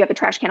you have a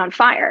trash can on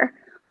fire.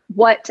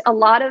 What a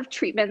lot of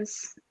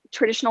treatments,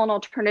 traditional and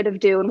alternative,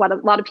 do, and what a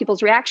lot of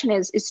people's reaction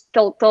is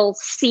they'll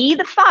see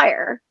the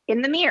fire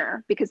in the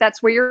mirror because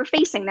that's where you're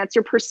facing. That's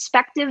your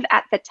perspective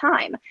at the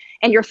time.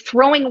 And you're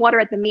throwing water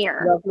at the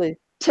mirror. Lovely.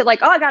 To like,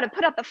 oh, I got to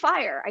put out the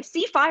fire. I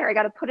see fire. I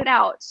got to put it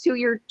out. So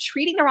you're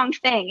treating the wrong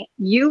thing.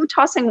 You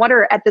tossing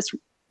water at this,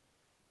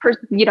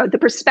 the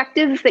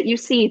perspective that you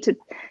see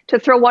to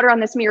throw water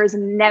on this mirror is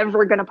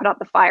never going to put out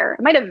the fire.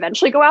 It might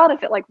eventually go out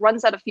if it like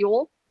runs out of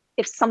fuel.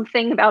 If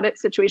something about it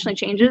situationally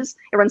changes,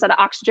 it runs out of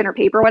oxygen or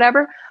paper or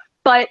whatever.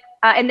 But,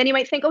 and then you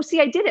might think, oh,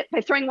 see, I did it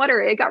by throwing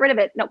water. It got rid of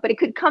it. No, but it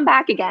could come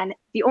back again.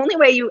 The only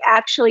way you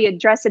actually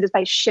address it is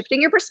by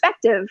shifting your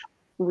perspective,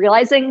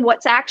 realizing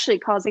what's actually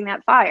causing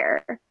that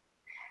fire,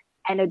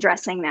 and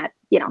addressing that,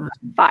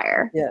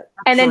 fire. Yeah.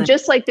 And then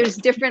just like there's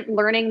different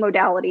learning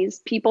modalities,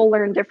 people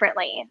learn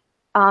differently.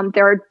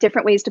 There are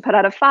different ways to put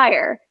out a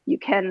fire. You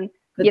can,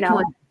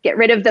 get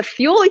rid of the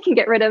fuel. You can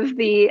get rid of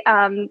the,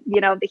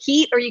 the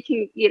heat, or you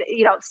can,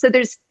 so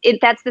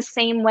that's the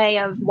same way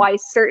of why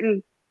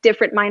certain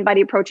different mind body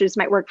approaches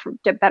might work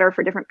better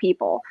for different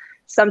people.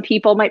 Some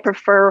people might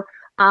prefer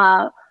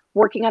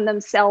working on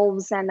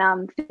themselves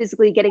and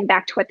physically getting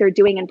back to what they're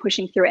doing and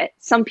pushing through it.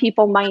 Some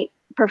people might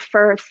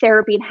prefer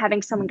therapy and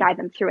having someone guide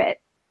them through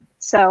it.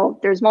 So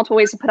there's multiple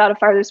ways to put out a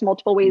fire. There's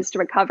multiple ways to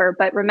recover.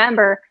 But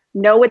remember,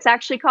 know what's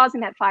actually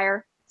causing that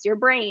fire. It's your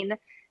brain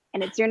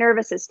and it's your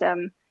nervous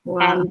system.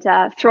 Wow. And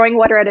throwing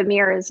water at a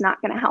mirror is not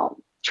going to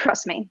help.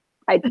 Trust me.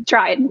 I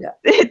tried.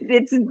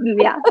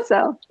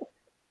 So.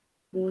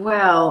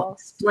 Well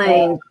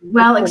explained.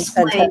 Well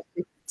explained.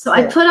 So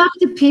I put up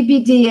the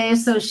PBDA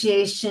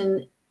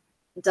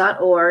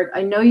Association.org.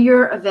 I know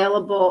you're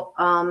available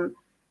on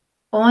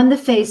the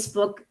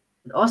Facebook.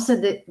 Also,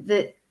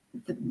 the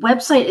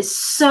website is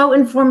so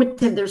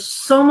informative. There's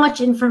so much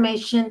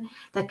information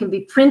that can be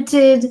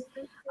printed.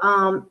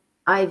 I've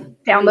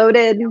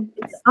downloaded.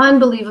 It's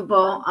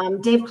unbelievable.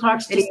 Dave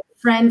Clark's just a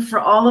friend for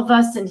all of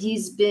us, and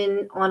he's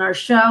been on our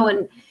show,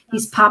 and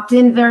he's popped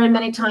in very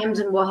many times,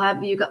 and we'll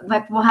have you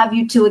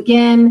two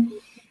again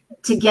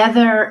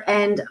together.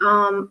 And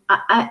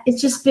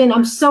it's just been,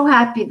 I'm so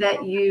happy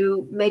that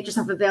you made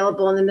yourself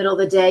available in the middle of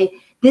the day.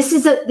 We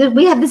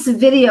have this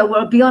video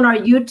will be on our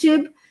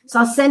YouTube, so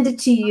I'll send it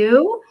to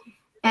you,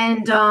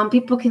 and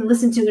people can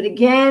listen to it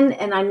again.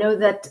 And I know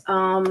that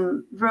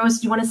Rose,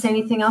 do you want to say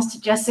anything else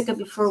to Jessica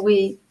before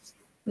we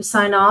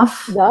sign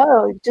off?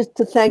 No, just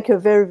to thank her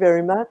very,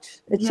 very much.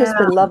 It's just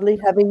been lovely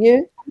having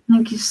you.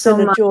 Thank you so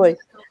much. Joy.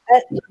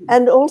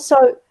 And also,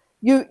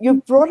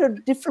 you brought a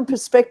different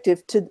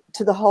perspective to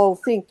the whole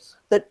thing,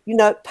 that,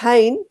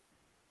 pain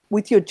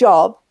with your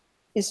job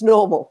is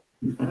normal.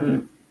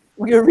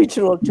 Your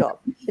original job.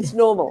 It's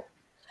normal.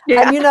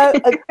 Yeah.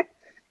 And,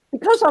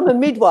 because I'm a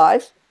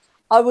midwife,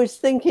 I was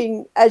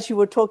thinking, as you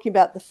were talking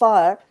about the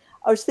fire,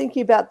 I was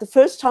thinking about the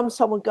first time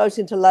someone goes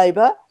into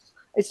labor,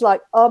 it's like,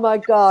 oh my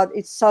God,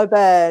 it's so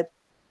bad.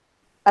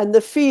 And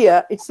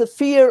it's the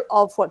fear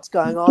of what's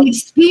going on. The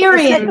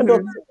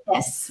experience.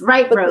 Yes,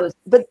 right, Rose.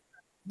 But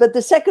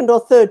the second or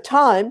third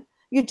time,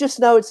 you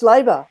just know it's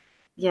labor.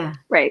 Yeah.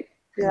 Right.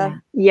 Yeah.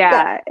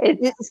 Yeah.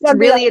 It's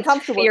really,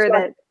 it's fear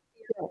that.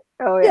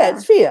 Oh yeah. Yeah,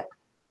 it's fear.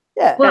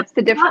 Yeah, well, that's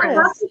the difference.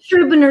 Dr.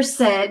 Strubiner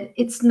said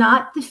it's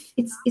not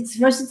it's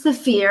versus the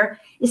fear.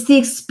 It's the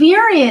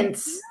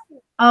experience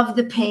of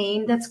the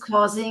pain that's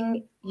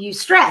causing you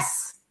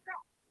stress.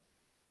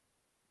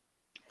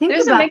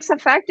 There's a mix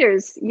of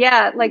factors.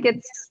 Yeah, like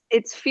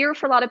it's fear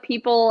for a lot of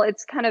people.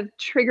 It's kind of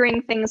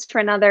triggering things for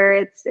another.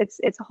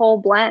 It's a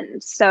whole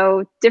blend.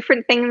 So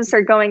different things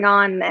are going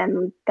on,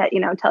 and that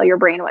tell your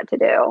brain what to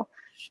do.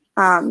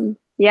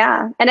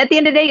 Yeah, and at the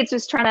end of the day, it's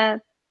just trying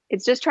to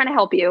It's just trying to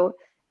help you.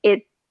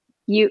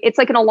 It's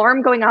like an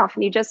alarm going off,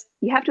 and you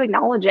have to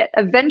acknowledge it.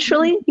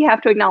 Eventually you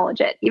have to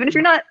acknowledge it. Even if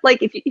you're not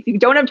like, if you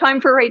don't have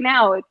time for it right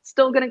now, it's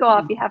still going to go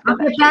off. You have to. I'll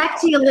get back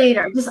to you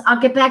later.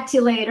 I'll get back to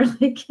you later.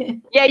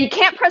 Yeah, you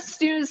can't press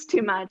snooze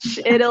too much.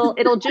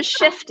 It'll just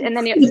shift, and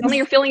then suddenly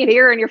you're feeling it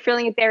here and you're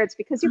feeling it there. It's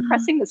because you're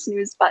pressing the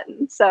snooze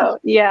button. So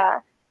yeah,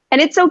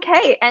 and it's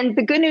okay. And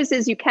the good news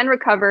is you can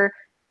recover.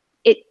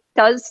 It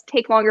does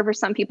take longer for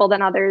some people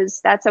than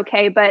others. That's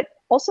okay. But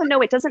also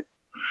know it doesn't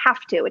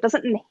have to. It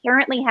doesn't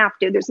inherently have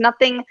to. There's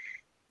nothing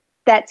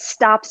that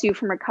stops you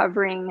from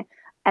recovering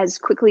as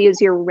quickly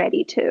as you're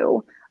ready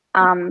to.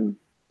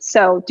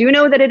 So do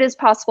know that it is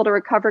possible to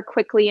recover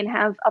quickly and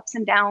have ups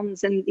and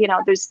downs, and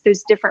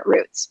there's different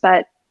routes,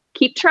 but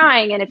keep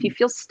trying. And if you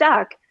feel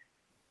stuck,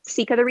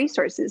 seek other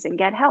resources and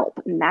get help,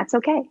 and that's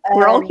okay.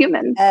 We're all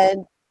human.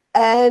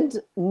 And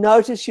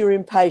notice your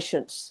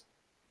impatience.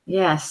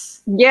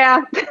 Yes.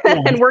 Yeah.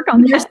 And work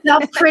on your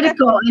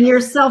self-critical and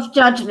your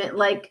self-judgment.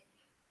 Like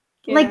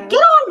get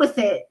on with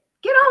it.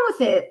 Get on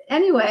with it.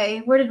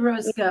 Anyway, where did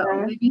Rose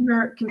go? Maybe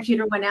her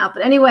computer went out.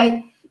 But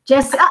anyway,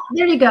 Jessica,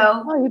 there you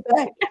go. Oh, you're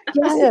back.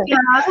 Jessica,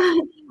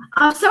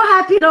 I'm so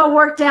happy it all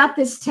worked out,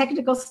 this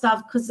technical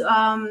stuff, because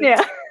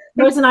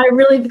Rose and I are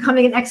really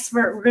becoming an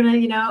expert. We're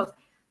going to,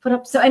 put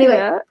up. So anyway,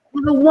 have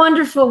a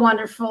wonderful,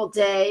 wonderful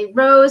day.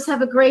 Rose,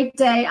 have a great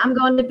day. I'm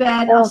going to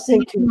bed. I'll see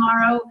you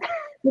tomorrow.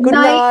 Good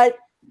night.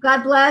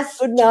 God bless.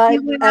 Good night.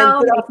 And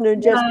good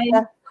afternoon,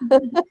 Jessica.